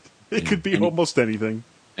section. It could be almost anything.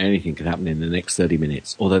 Anything could happen in the next 30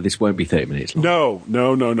 minutes, although this won't be 30 minutes long.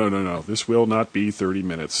 No. This will not be 30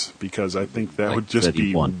 minutes because I think that would just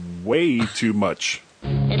 31. Be way too much.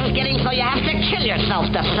 It's getting so you have to kill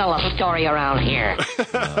yourself to sell a story around here.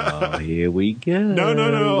 Oh, here we go.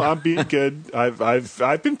 No. I'm being good.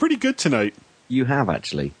 I've been pretty good tonight. You have,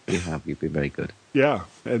 actually. You've been very good. Yeah,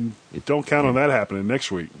 and don't count on that happening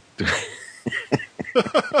next week.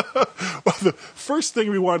 Well, the first thing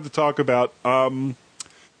we wanted to talk about, now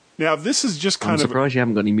this is just kind I'm surprised you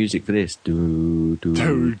haven't got any music for this. Well,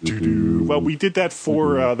 we did that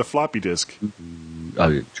for the floppy disk.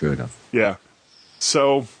 Oh, true enough. Yeah.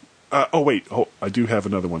 So, I do have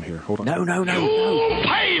another one here. Hold on. No.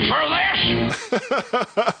 Pay for this!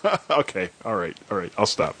 Okay, all right, I'll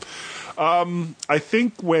stop. I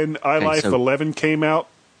think when iLife 11 came out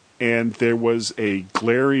and there was a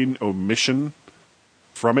glaring omission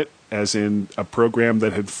from it, as in a program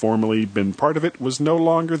that had formerly been part of it was no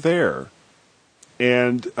longer there.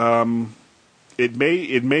 And it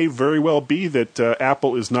may very well be that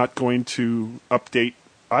Apple is not going to update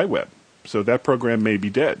iWeb. So that program may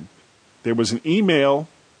be dead. There was an email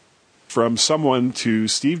from someone to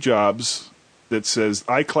Steve Jobs that says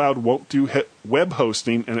iCloud won't do web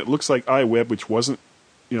hosting, and it looks like iWeb, which wasn't,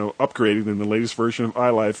 upgraded in the latest version of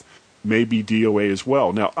iLife, may be DOA as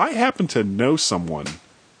well. Now, I happen to know someone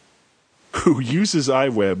who uses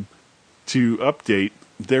iWeb to update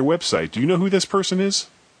their website. Do you know who this person is?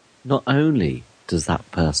 Not only does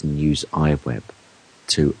that person use iWeb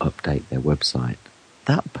to update their website,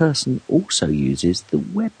 that person also uses the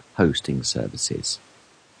web hosting services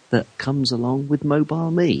that comes along with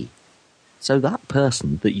MobileMe. So that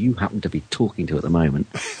person that you happen to be talking to at the moment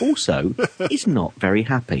also is not very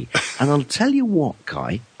happy. And I'll tell you what,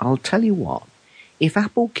 Guy, I'll tell you what. If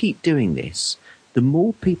Apple keep doing this, the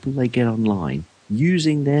more people they get online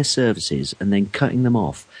using their services and then cutting them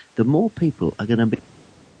off, the more people are going to be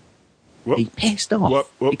pissed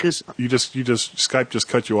off. Because Skype just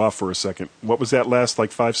cut you off for a second. What was that last,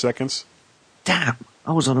 5 seconds? Damn,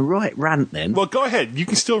 I was on a right rant then. Well, go ahead. You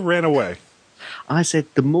can still rant away. I said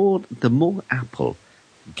the more Apple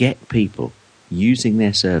get people using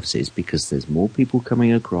their services, because there's more people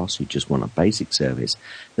coming across who just want a basic service,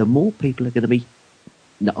 the more people are going to be.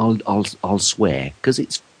 I'll swear, because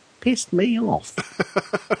it's pissed me off.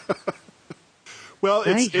 Well,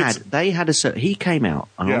 they had a he came out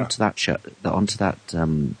onto that show, onto that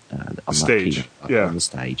on stage, on the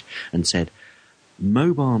stage, and said,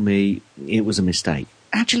 "MobileMe, it was a mistake."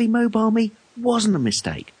 Actually, MobileMe wasn't a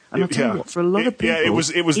mistake. And I'll tell you what, for a lot of people,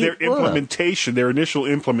 it was their implementation, their initial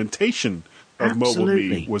implementation of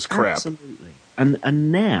MobileMe was crap. Absolutely.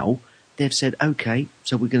 And now they've said, okay,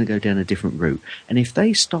 so we're going to go down a different route. And if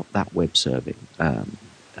they stop that web serving,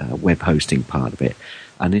 web hosting part of it,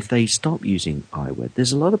 and if they stop using iWeb,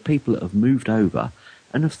 there's a lot of people that have moved over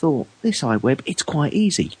and have thought, this iWeb, it's quite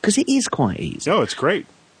easy, because it is quite easy. No, it's great.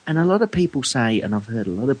 And a lot of people say, and I've heard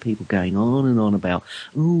a lot of people going on and on about,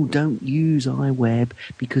 oh, don't use iWeb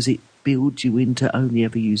because it builds you into only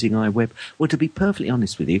ever using iWeb. Well, to be perfectly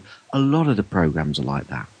honest with you, a lot of the programs are like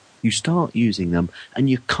that. You start using them and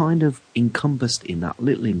you're kind of encompassed in that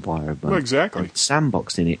little environment. Well, exactly. And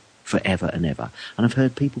sandboxed in it forever and ever. And I've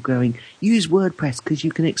heard people going, use WordPress because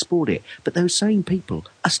you can export it. But those same people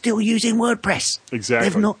are still using WordPress. Exactly.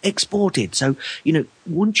 They've not exported. So,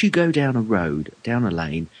 once you go down a road, down a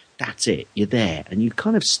lane, that's it. You're there and you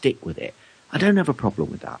kind of stick with it. I don't have a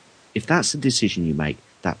problem with that. If that's the decision you make,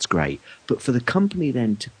 that's great. But for the company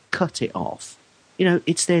then to cut it off,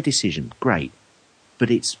 it's their decision. Great. But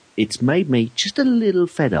it's made me just a little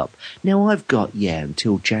fed up. Now I've got,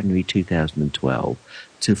 until January 2012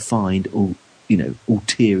 to find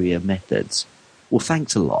ulterior methods. Well,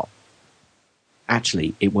 thanks a lot.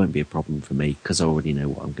 Actually, it won't be a problem for me because I already know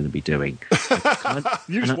what I'm going to be doing.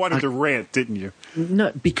 You just wanted to rant, didn't you?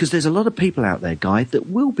 No, because there's a lot of people out there, Guy, that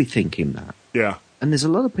will be thinking that. Yeah. And there's a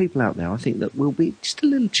lot of people out there, I think, that will be just a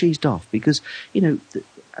little cheesed off because,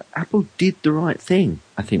 Apple did the right thing,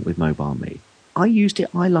 I think, with MobileMe. I used it.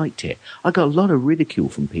 I liked it. I got a lot of ridicule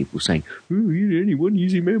from people saying, "Oh, you're the only one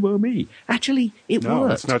using MobileMe." Actually, it worked. No,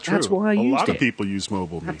 that's not true. That's why I used it. A lot of people use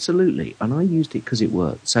MobileMe. Absolutely, and I used it because it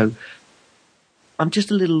worked. So I'm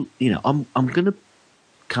just a little, I'm going to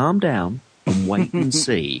calm down and wait and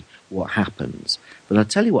see what happens. But I'll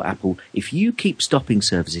tell you what, Apple, if you keep stopping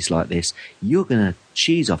services like this, you're going to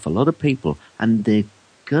cheese off a lot of people, and they're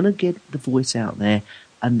going to get the voice out there,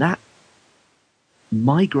 and that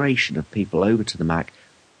migration of people over to the Mac,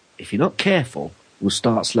 if you're not careful, will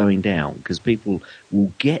start slowing down because people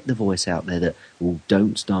will get the voice out there that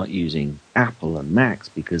don't start using Apple and Macs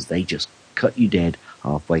because they just cut you dead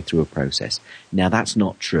halfway through a process. Now, that's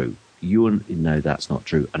not true. You know that's not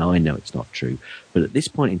true, and I know it's not true. But at this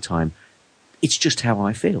point in time, it's just how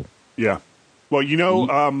I feel. Yeah. Well,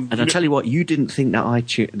 and I'll tell you what, you didn't think that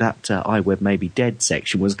iWeb May Be Dead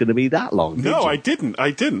section was going to be that long, did you? No, I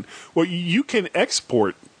didn't. Well, you can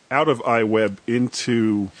export out of iWeb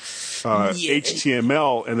into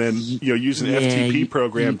HTML and then use an FTP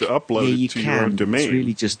program to upload it to your own domain. It's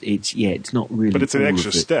really just it's not really. But it's an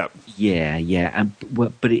extra step. Yeah, and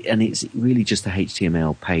it's really just the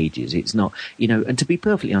HTML pages. It's not, and to be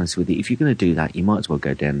perfectly honest with you, if you're going to do that, you might as well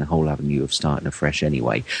go down the whole avenue of starting afresh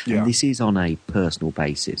anyway. Yeah. And this is on a personal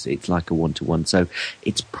basis. It's like a one-to-one, so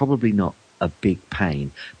it's probably not a big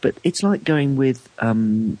pain. But it's like going with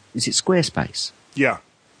is it Squarespace? Yeah.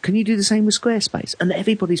 Can you do the same with Squarespace? And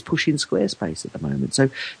everybody's pushing Squarespace at the moment. So,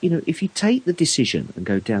 if you take the decision and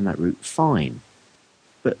go down that route, fine.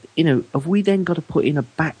 But, have we then got to put in a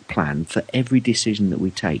back plan for every decision that we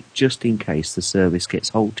take, just in case the service gets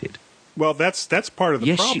halted? Well, that's part of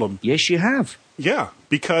the problem. Yes, you have. Yeah,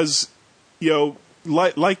 because,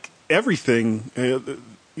 like everything,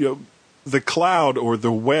 the cloud or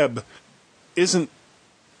the web isn't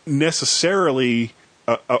necessarily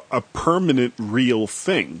a permanent real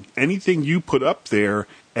thing. Anything you put up there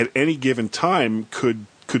at any given time could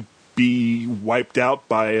be wiped out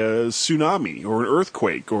by a tsunami or an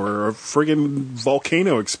earthquake or a friggin'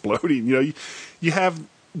 volcano exploding. You have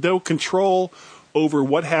no control over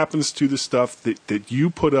what happens to the stuff that you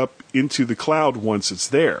put up into the cloud once it's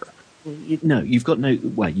there. No, you've got no.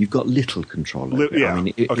 Well, you've got little control over it. Yeah, I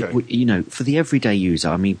mean, okay. For the everyday user,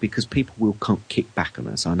 I mean, because people will kick back on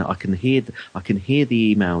us. I know. I can hear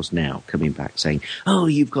the emails now coming back saying, "Oh,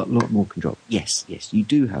 you've got a lot more control." Yes, you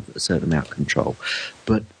do have a certain amount of control,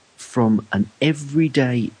 but from an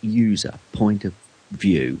everyday user point of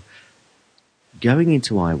view, going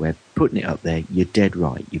into iWeb, putting it up there, you're dead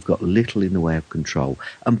right. You've got little in the way of control,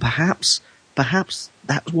 and perhaps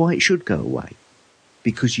that's why it should go away.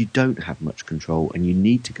 Because you don't have much control, and you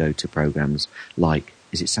need to go to programs like,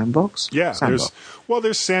 is it Sandbox? Yeah, Sandbox.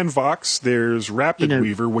 there's Sandvox, there's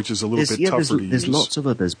RapidWeaver, which is a little bit tougher to use. There's lots of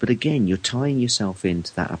others, but again, you're tying yourself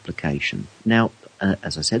into that application. Now,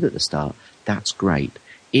 as I said at the start, that's great.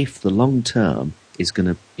 If the long term is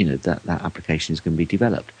going to, that application is going to be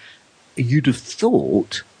developed, you'd have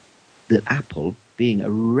thought that Apple, being a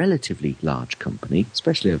relatively large company,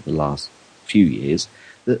 especially over the last few years,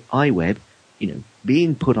 that iWeb,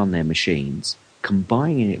 being put on their machines,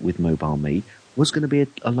 combining it with MobileMe, was going to be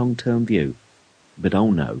a long-term view. But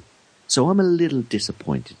oh no. So I'm a little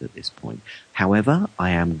disappointed at this point. However,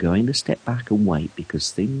 I am going to step back and wait,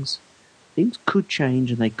 because things could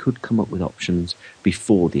change and they could come up with options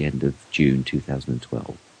before the end of June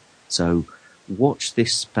 2012. So watch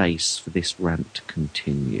this space for this rant to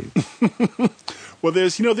continue. Well,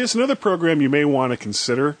 there's another program you may want to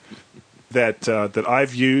consider that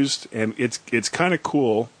I've used, and it's kind of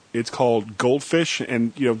cool. It's called Goldfish,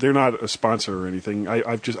 and they're not a sponsor or anything.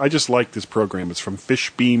 I just like this program. It's from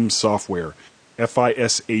Fishbeam Software,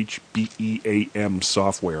 FISHBEAM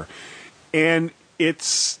software, and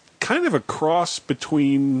it's kind of a cross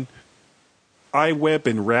between iWeb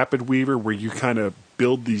and RapidWeaver, where you kind of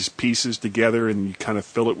build these pieces together and you kind of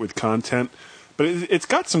fill it with content. But it's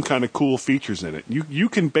got some kind of cool features in it. You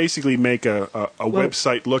can basically make a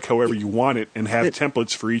website look however you want it, and have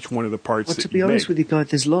templates for each one of the parts. Well, to be honest with you guys,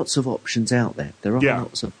 there's lots of options out there. There are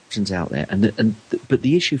lots of options out there, but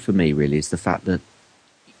the issue for me really is the fact that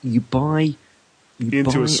you buy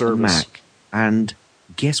a service, Mac, and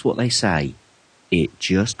guess what they say? It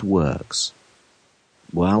just works.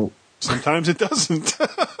 Well, sometimes it doesn't.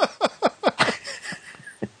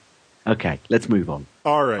 Okay, let's move on.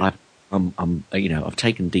 All right. I've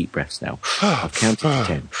taken deep breaths now. I've counted to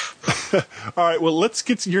 10. All right, well, let's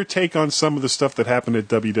get your take on some of the stuff that happened at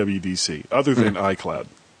WWDC, other than iCloud.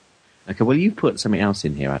 Okay, well, you put something else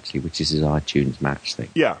in here, actually, which is his iTunes match thing.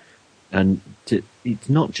 Yeah. And it's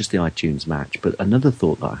not just the iTunes match, but another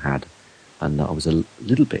thought that I had, and I was a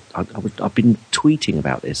little bit... I've been tweeting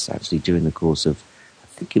about this, actually, during the course of... I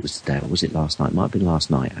think it was today, or was it last night? It might have been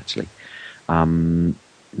last night, actually.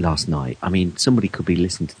 Last night. I mean, somebody could be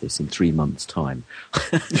listening to this in 3 months' time.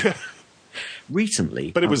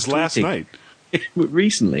 Recently... But it was last night.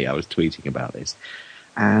 Recently, I was tweeting about this,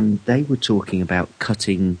 and they were talking about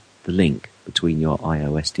cutting the link between your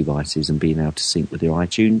iOS devices and being able to sync with your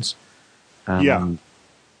iTunes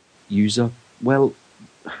user. Well,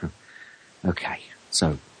 okay.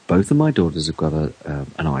 So, both of my daughters have got an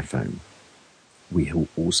iPhone. We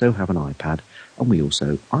also have an iPad,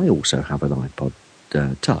 and I also have an iPod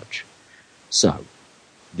Touch. So,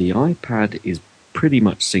 the iPad is pretty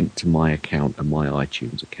much synced to my account and my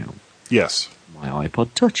iTunes account. Yes. My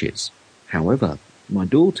iPod Touch is. However, my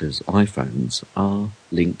daughter's iPhones are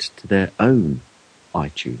linked to their own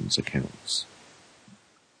iTunes accounts.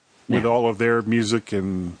 With all of their music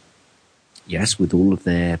and... Yes, with all of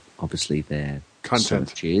their, obviously, their content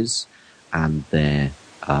searches and their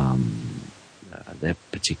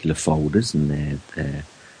particular folders and their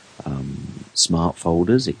smart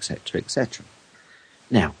folders, etc., etc.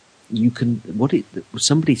 Now,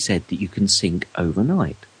 somebody said that you can sync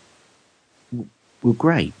overnight. Well,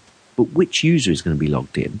 great. But which user is going to be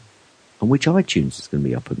logged in, and which iTunes is going to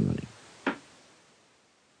be up and running?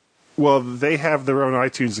 Well, they have their own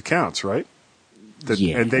iTunes accounts, right?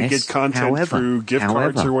 Yes. And they get content through gift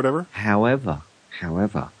cards or whatever? However,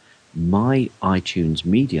 my iTunes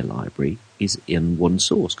media library is in one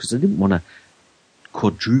source, because I didn't want to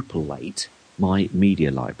quadruplicate my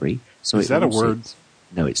media library. So is that a word?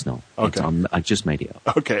 No, it's not. Okay. I just made it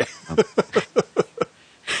up. Okay.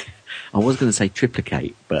 I was going to say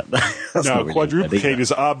triplicate, but that's no, not really quadruplicate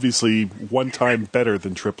is obviously one time better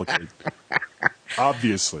than triplicate.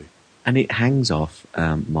 Obviously. And it hangs off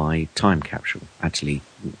my time capsule. Actually,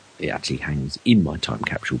 it actually hangs in my time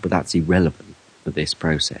capsule, but that's irrelevant for this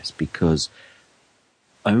process, because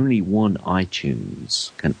only one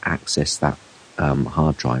iTunes can access that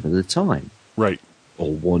hard drive at a time. Right.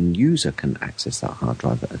 Or one user can access that hard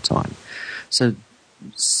drive at a time. So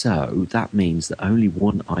that means that only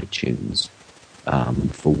one iTunes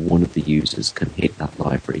for one of the users can hit that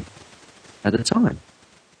library at a time.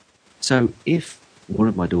 So if one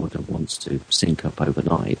of my daughters wants to sync up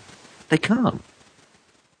overnight, they can't.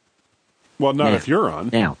 Well, not Now- if you're on.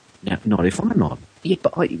 Now, not if I'm on. Yeah,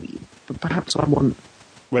 but perhaps I want.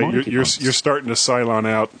 Wait, my you're device. you're starting to Cylon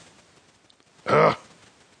out. Ugh.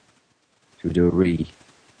 Should we do a re?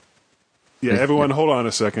 Yeah, everyone, hold on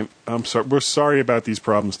a second. I'm sorry. We're sorry about these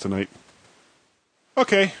problems tonight.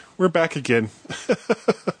 Okay, we're back again.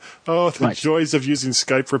 Oh, the Right. joys of using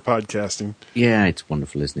Skype for podcasting. Yeah, it's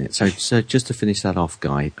wonderful, isn't it? So just to finish that off,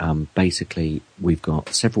 Guy, basically we've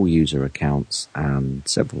got several user accounts and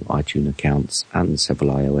several iTunes accounts and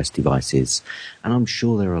several iOS devices, and I'm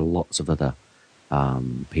sure there are lots of other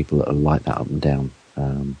people that are like that up and down,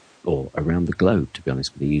 or around the globe, to be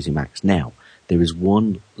honest with you, using Macs. Now, there is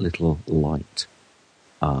one little light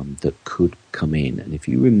that could come in, and if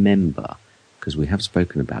you remember, because we have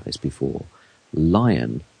spoken about this before,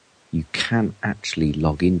 Lion, you can actually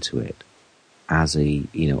log into it as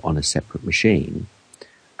on a separate machine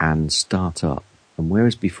and start up. And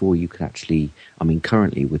whereas before you could actually,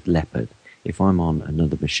 currently with Leopard, if I'm on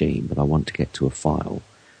another machine but I want to get to a file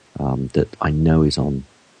that I know is on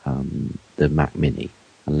the Mac Mini,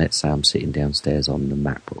 and let's say I'm sitting downstairs on the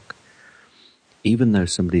MacBook, even though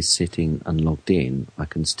somebody's sitting and logged in, I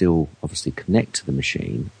can still obviously connect to the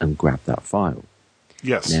machine and grab that file.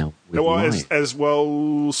 Yes. Now, with well, Lion, as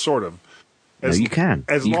well, sort of. no, you can.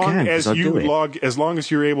 As You long can, as 'cause I you do it. as long as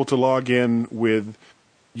you're able to log in with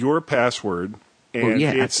your password, and Well,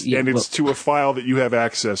 yeah, it's yeah, it's to a file that you have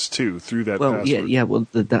access to through that Well, password. yeah. Well,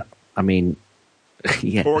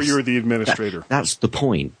 yes. Or you're the administrator. That's the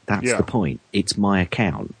point. That's Yeah. the point. It's my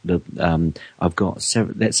account. I've got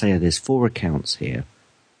seven. Let's say there's 4 accounts here,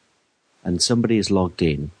 and somebody is logged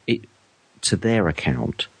in to their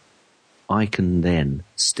account. I can then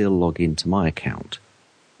still log into my account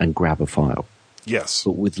and grab a file. Yes.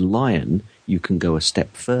 But with Lion, you can go a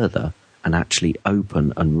step further and actually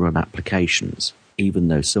open and run applications, even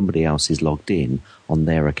though somebody else is logged in on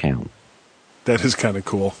their account. That is kind of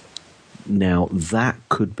cool. Now, that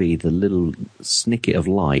could be the little snicket of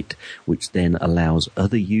light which then allows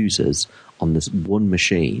other users on this one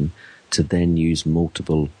machine to then use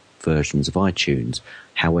multiple versions of iTunes.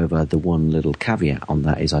 However, the one little caveat on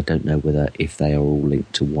that is I don't know whether if they are all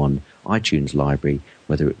linked to one iTunes library,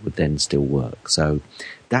 whether it would then still work. So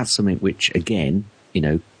that's something which, again,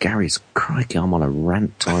 Gary's, crikey, I'm on a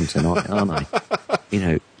rant time tonight, aren't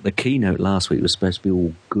I? The keynote last week was supposed to be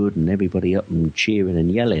all good and everybody up and cheering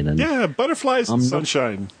and yelling. And Yeah, butterflies and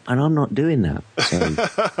sunshine. And I'm not doing that. So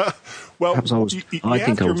Well, perhaps I was. you I have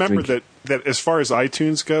think to I was remember drinking. that as far as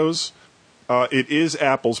iTunes goes, it is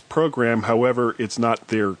Apple's program. However, it's not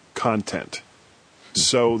their content.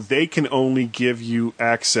 So they can only give you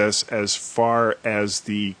access as far as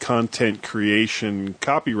the content creation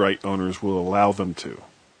copyright owners will allow them to.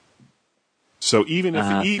 So even if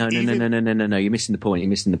No, you're missing the point. You're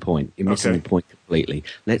missing the point completely.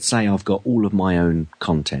 Let's say I've got all of my own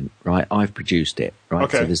content, right? I've produced it, right?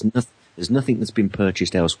 Okay. So there's nothing that's been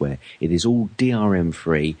purchased elsewhere. It is all DRM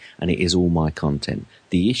free and it is all my content.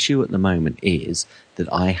 The issue at the moment is that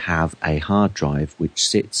I have a hard drive which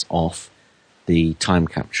sits off the time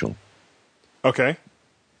capsule. Okay.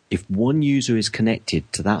 If one user is connected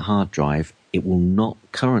to that hard drive, it will not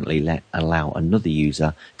currently allow another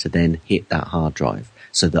user to then hit that hard drive.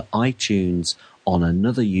 So that iTunes on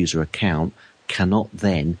another user account cannot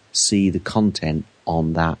then see the content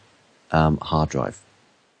on that hard drive.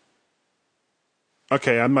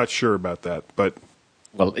 Okay, I'm not sure about that, but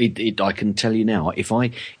well, I can tell you now. If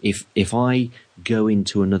I go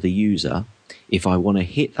into another user, if I want to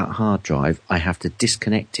hit that hard drive, I have to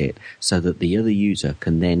disconnect it so that the other user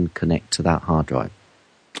can then connect to that hard drive.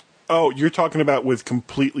 oh, you're talking about with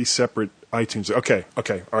completely separate iTunes. Okay,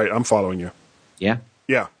 all right, I'm following you. Yeah.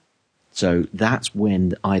 Yeah. So that's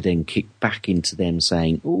when I then kick back into them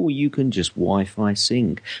saying, oh, you can just Wi-Fi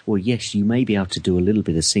sync. Well, yes, you may be able to do a little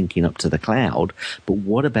bit of syncing up to the cloud, but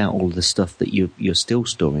what about all the stuff that you're still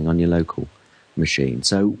storing on your local machine?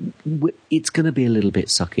 So it's going to be a little bit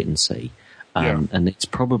suck it and see. And it's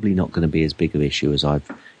probably not going to be as big of an issue as I'm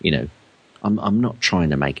not trying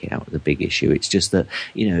to make it out the big issue. It's just that,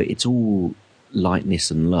 it's all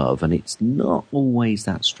lightness and love, and it's not always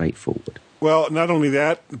that straightforward. Well, not only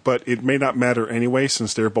that, but it may not matter anyway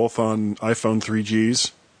since they're both on iPhone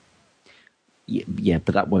 3Gs. Yeah,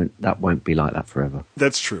 but that won't be like that forever.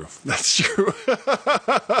 That's true.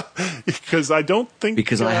 Because I don't think...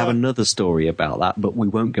 Because I have another story about that, but we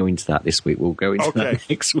won't go into that this week. We'll go into that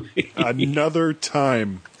next week. Another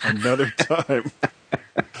time.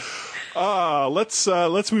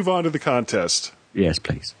 Let's move on to the contest. Yes,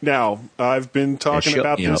 please. Now, I've been talking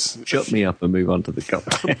about this. Shut me up and move on to the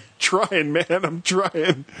contest. I'm trying, man. I'm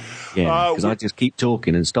trying. Yeah, because I just keep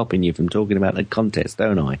talking and stopping you from talking about the contest,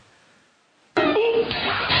 don't I?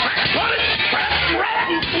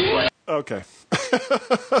 Okay.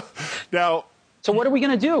 Now. So what are we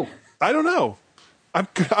going to do? I don't know.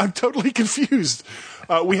 I'm totally confused.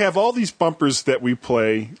 We have all these bumpers that we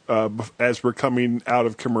play as we're coming out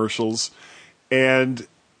of commercials, and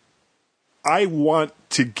I want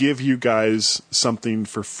to give you guys something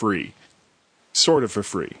for free, sort of for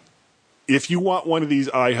free. If you want one of these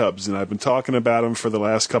iHubs, and I've been talking about them for the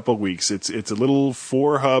last couple of weeks, it's a little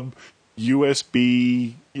 4-hub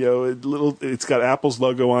USB. It's got Apple's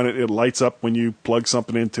logo on it. It lights up when you plug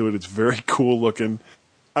something into it. It's very cool looking.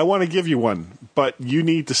 I want to give you one, but you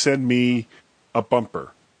need to send me a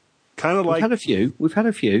bumper. Kind of like We've had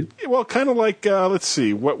a few. Well, kind of like let's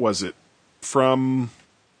see, what was it from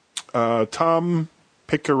Tom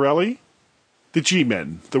Piccarelli, the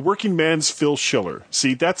G-Men, the Working Man's Phil Schiller.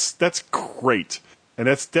 See, that's great, and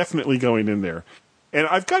that's definitely going in there. And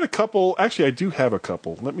I've got a couple. Actually, I do have a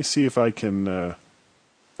couple. Let me see if I can.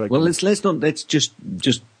 Let's just.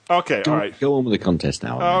 Okay, all right. Go on with the contest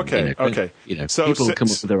now. Okay, okay. So people will come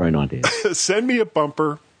up with their own ideas. Send me a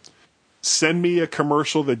bumper. Send me a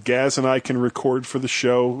commercial that Gaz and I can record for the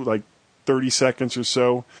show, like 30 seconds or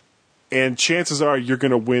so. And chances are you're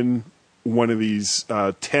going to win one of these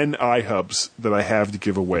 10 iHubs that I have to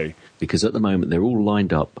give away. Because at the moment they're all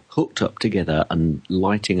lined up, hooked up together and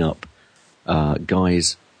lighting up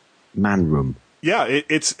Guy's man room. Yeah,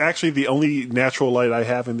 it's actually the only natural light I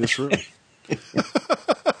have in this room.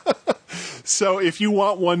 So if you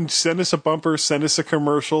want one, send us a bumper, send us a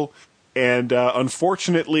commercial. And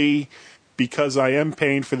unfortunately, because I am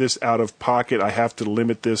paying for this out of pocket, I have to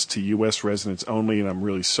limit this to U.S. residents only, and I'm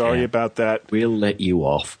really sorry about that. We'll let you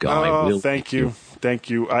off, Guy. Oh, thank you. Thank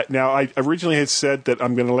you. I originally had said that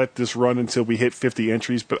I'm going to let this run until we hit 50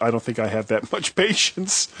 entries, but I don't think I have that much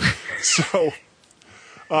patience. So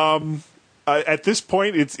at this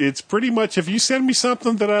point, it's pretty much, if you send me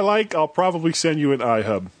something that I like, I'll probably send you an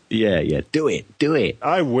iHub. Yeah. Do it.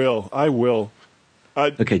 I will.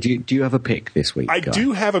 Okay, do you have a pick this week, I Guy?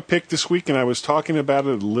 do have a pick this week, and I was talking about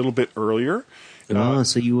it a little bit earlier.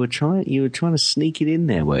 So you were trying to sneak it in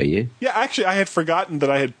there, were you? Yeah, actually, I had forgotten that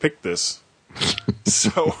I had picked this.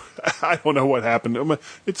 So I don't know what happened.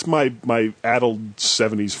 It's my addled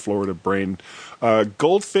 70s Florida brain.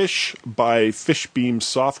 Goldfish by Fishbeam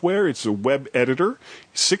Software. It's a web editor.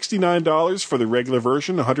 $69 for the regular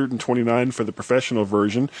version, $129 for the professional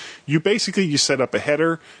version. You set up a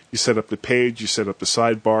header, you set up the page, you set up the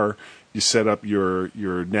sidebar, you set up your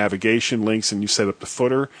navigation links, and you set up the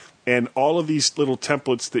footer. And all of these little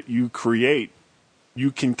templates that you create,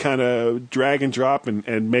 you can kind of drag and drop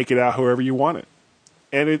and make it out however you want it.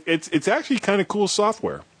 And it's actually kind of cool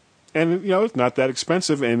software. And, it's not that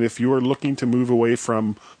expensive. And if you are looking to move away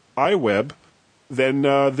from iWeb, then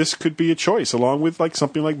this could be a choice, along with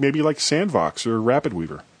something like Sandvox or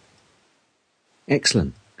RapidWeaver.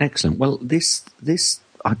 Excellent. Well,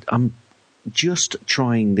 I'm just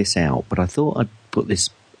trying this out, but I thought I'd put this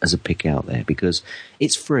as a pick out there because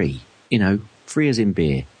it's free. Free as in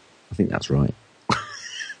beer. I think that's right.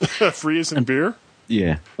 Free as in beer?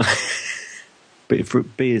 Yeah.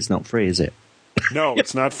 But beer's not free, is it? No,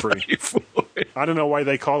 it's not free. I don't know why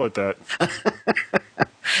they call it that.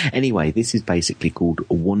 Anyway, this is basically called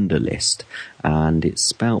Wunderlist, and it's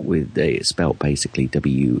spelt basically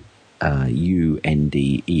Wunderlist,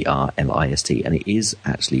 and it is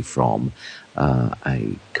actually from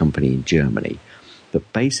a company in Germany.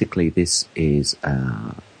 But basically, this is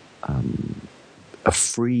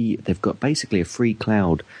they've got basically a free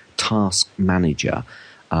cloud task manager.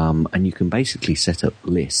 And you can basically set up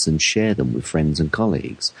lists and share them with friends and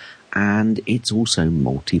colleagues. And it's also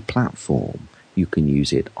multi-platform. You can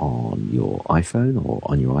use it on your iPhone or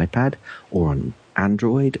on your iPad or on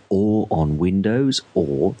Android or on Windows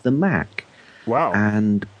or the Mac. Wow.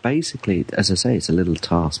 And basically, as I say, it's a little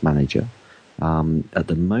task manager. At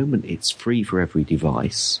the moment, it's free for every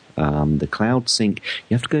device. The Cloud Sync,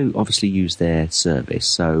 you have to go obviously use their service.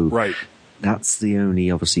 So right. That's the only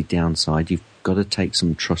obviously downside. You've got to take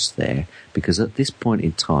some trust there because at this point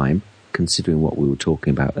in time, considering what we were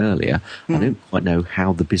talking about earlier, I don't quite know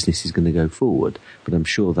how the business is going to go forward, but I'm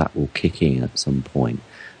sure that will kick in at some point.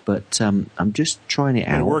 But I'm just trying it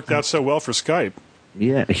out. It worked out so well for Skype.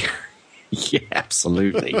 Yeah. Yeah,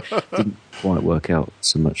 absolutely. Didn't quite work out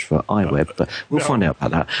so much for iWeb, but we'll find out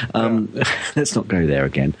about that. Let's not go there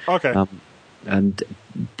again. Okay.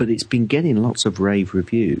 But it's been getting lots of rave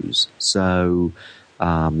reviews. So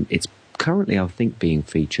it's currently, I think, being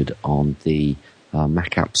featured on the our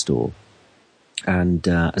Mac App Store. And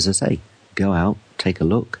as I say, go out, take a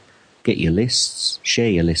look, get your lists, share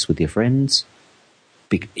your lists with your friends,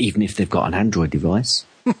 even if they've got an Android device.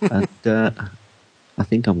 And I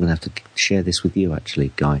think I'm going to have to share this with you,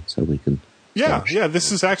 actually, Guy, so we can... Yeah,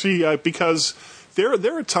 this is actually because there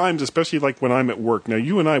are times, especially like when I'm at work. Now,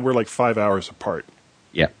 you and I, we're like 5 hours apart.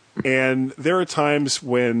 Yeah. And there are times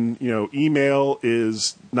when, email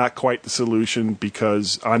is not quite the solution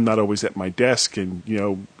because I'm not always at my desk and,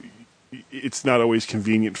 it's not always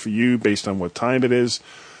convenient for you based on what time it is.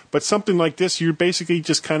 But something like this, you're basically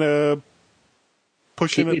just kind of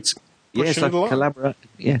pushing it. It's like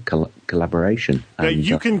collaboration. Now, And,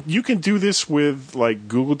 you can do this with like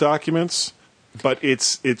Google Documents, but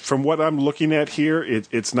it's from what I'm looking at here,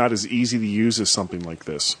 it's not as easy to use as something like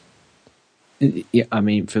this. Yeah, I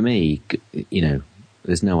mean, for me,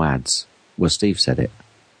 there's no ads. Well, Steve said it.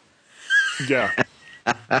 Yeah.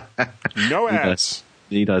 No ads.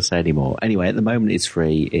 Need I say any more? Anyway, at the moment it's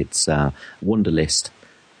free. It's Wunderlist.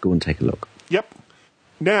 Go and take a look. Yep.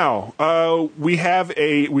 Now, we have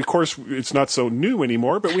of course, it's not so new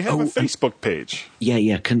anymore, but we have a Facebook page.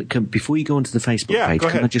 Yeah. Can before you go onto the Facebook page,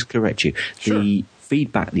 can I just correct you? Sure. The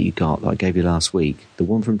feedback that you got that I gave you last week, the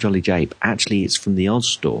one from Jolly Jape, actually it's from the Oz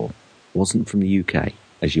store, wasn't from the UK,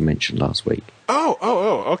 as you mentioned last week.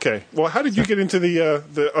 Oh, okay. Well, how did you get into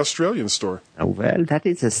the Australian store? Oh, well, that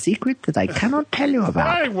is a secret that I cannot tell you about.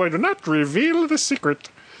 I will not reveal the secret.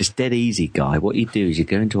 It's dead easy, Guy. What you do is you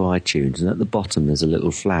go into iTunes, and at the bottom there's a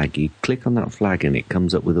little flag. You click on that flag and it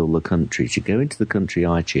comes up with all the countries. You go into the country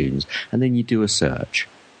iTunes, and then you do a search.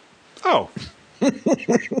 Oh.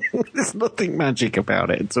 There's nothing magic about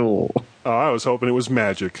it at all. Oh, I was hoping it was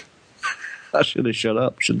magic. I should have shut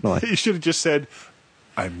up, shouldn't I? You should have just said,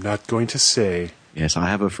 I'm not going to say. Yes, I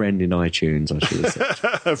have a friend in iTunes, I should have said.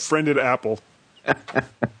 A friend at Apple.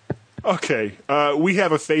 Okay, we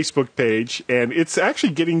have a Facebook page, and it's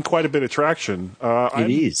actually getting quite a bit of traction. It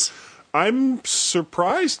is. I'm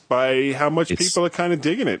surprised by how much people are kind of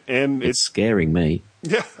digging it. And it's scaring me.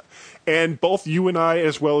 Yeah. And both you and I,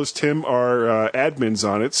 as well as Tim, are admins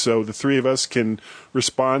on it, so the three of us can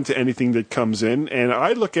respond to anything that comes in. And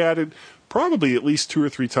I look at it probably at least 2 or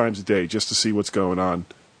 3 times a day just to see what's going on.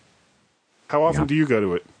 How often do you go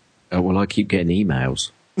to it? Well, I keep getting emails.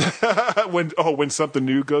 when something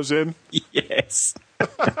new goes in? Yes.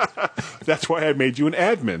 That's why I made you an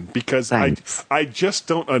admin, because I just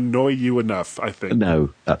don't annoy you enough, I think.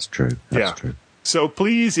 No, that's true. That's true. So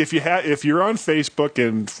please, if you're on Facebook,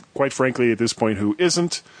 and quite frankly at this point who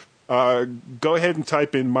isn't, go ahead and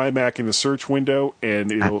type in My Mac in the search window,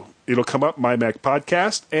 and it'll come up, My Mac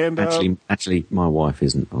Podcast. And actually, my wife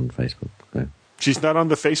isn't on Facebook. So. She's not on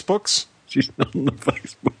the Facebooks? She's not on the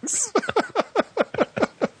Facebooks.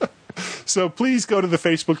 So please go to the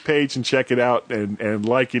Facebook page and check it out and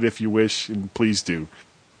like it if you wish, and please do.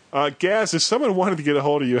 Gaz, if someone wanted to get a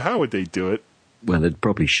hold of you, how would they do it? Well, they'd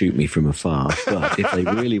probably shoot me from afar, but if they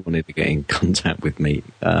really wanted to get in contact with me,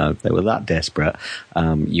 if they were that desperate,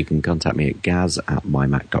 you can contact me at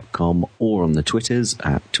gaz@mymac.com or on the Twitters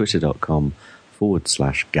at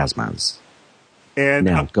twitter.com/Gazmaz. And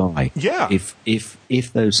now, Guy,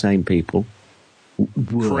 if those same people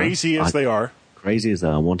were, crazy as they are,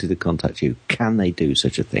 wanted to contact you, can they do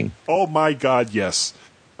such a thing? Oh my God, yes.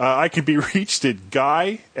 I can be reached at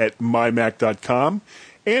guy@mymac.com.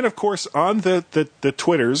 And, of course, on the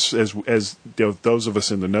Twitters, as those of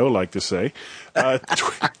us in the know like to say,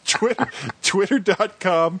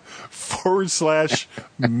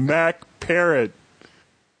 twitter.com/MacParrot.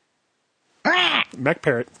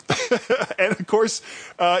 MacParrot. And, of course,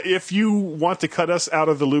 if you want to cut us out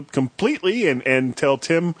of the loop completely and tell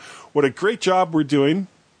Tim what a great job we're doing,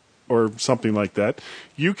 or something like that,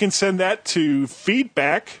 you can send that to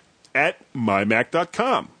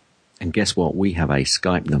feedback@mymac.com. And guess what? We have a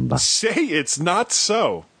Skype number. Say it's not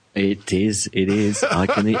so. It is.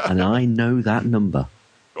 And I know that number.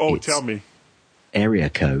 Oh, tell me. Area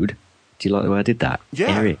code. Do you like the way I did that?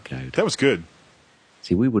 Yeah. Area code. That was good.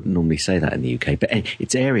 See, we wouldn't normally say that in the UK, but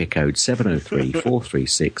it's area code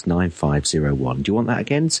 703-436-9501. Do you want that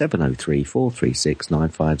again?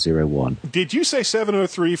 703-436-9501. Did you say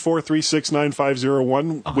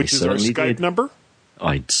 703-436-9501, which is our Skype number?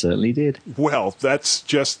 I certainly did. Well, that's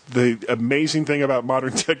just the amazing thing about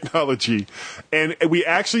modern technology. And we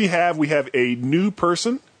actually have a new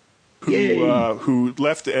person who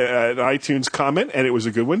left an iTunes comment, and it was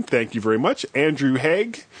a good one. Thank you very much. Andrew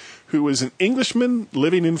Haig, who is an Englishman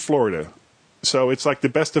living in Florida. So it's like the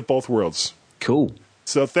best of both worlds. Cool.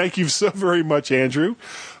 So thank you so very much, Andrew.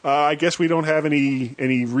 I guess we don't have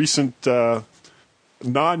any recent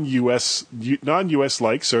non-US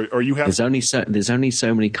likes, or you have. There's only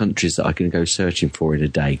so many countries that I can go searching for in a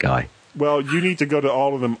day, Guy. Well, you need to go to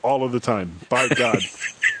all of them all of the time. By God.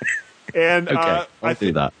 And okay, I'll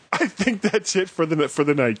do that. I think that's it for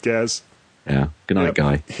the night, Gaz. Yeah. Good night,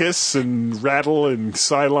 Guy. Hiss and rattle and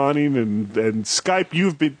Cyloning and Skype.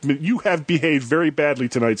 You have behaved very badly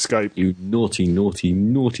tonight, Skype. You naughty, naughty,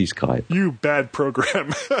 naughty Skype. You bad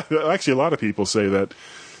program. Actually, a lot of people say that.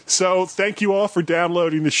 So thank you all for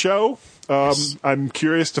downloading the show. Yes. I'm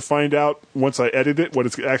curious to find out once I edit it what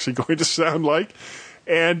it's actually going to sound like.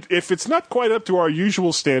 And if it's not quite up to our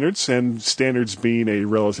usual standards, and standards being a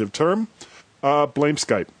relative term, blame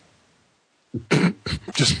Skype.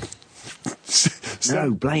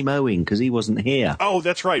 No, blame Owen, because he wasn't here. Oh,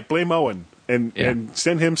 that's right. Blame Owen. And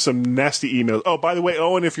send him some nasty emails. Oh, by the way,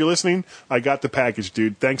 Owen, if you're listening, I got the package,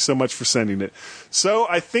 dude. Thanks so much for sending it. So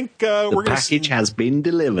I think the package has been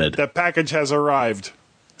delivered. The package has arrived.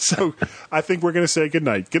 So I think we're going to say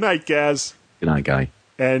goodnight. Good night, Gaz. Good night, Guy.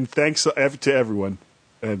 And thanks to everyone.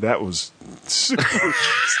 And that was super.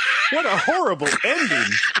 What a horrible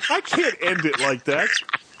ending. I can't end it like that.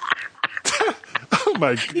 Oh,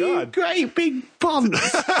 my God. You great big buns.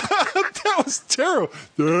 That was terrible.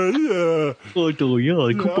 I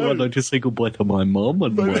could like to say goodbye to my mom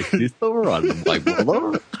and my sister and my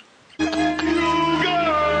brother.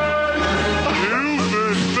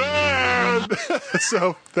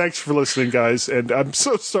 So, thanks for listening, guys. And I'm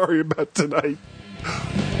so sorry about tonight.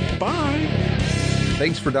 Bye.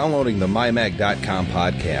 Thanks for downloading the MyMac.com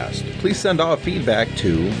podcast. Please send all feedback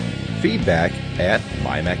to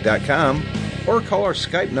feedback@mymac.com or call our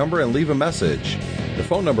Skype number and leave a message. The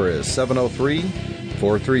phone number is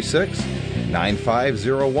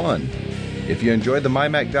 703-436-9501. If you enjoyed the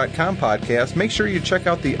MyMac.com podcast, make sure you check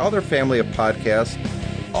out the other family of podcasts,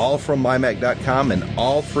 all from MyMac.com and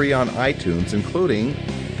all free on iTunes, including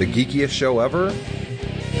The Geekiest Show Ever,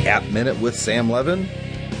 App Minute with Sam Levin,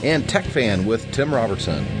 and Tech Fan with Tim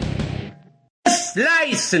Robertson. This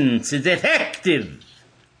license is effective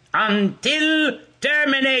until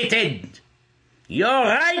terminated. Your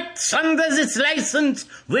rights under this license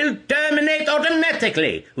will terminate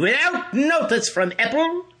automatically without notice from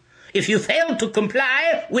Apple if you fail to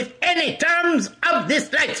comply with any terms of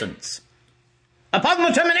this license. Upon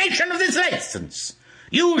the termination of this license,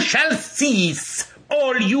 you shall cease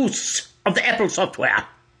all use of the Apple software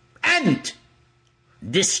and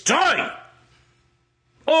destroy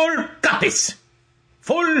all copies,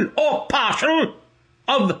 full or partial,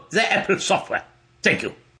 of the Apple software. Thank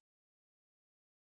you.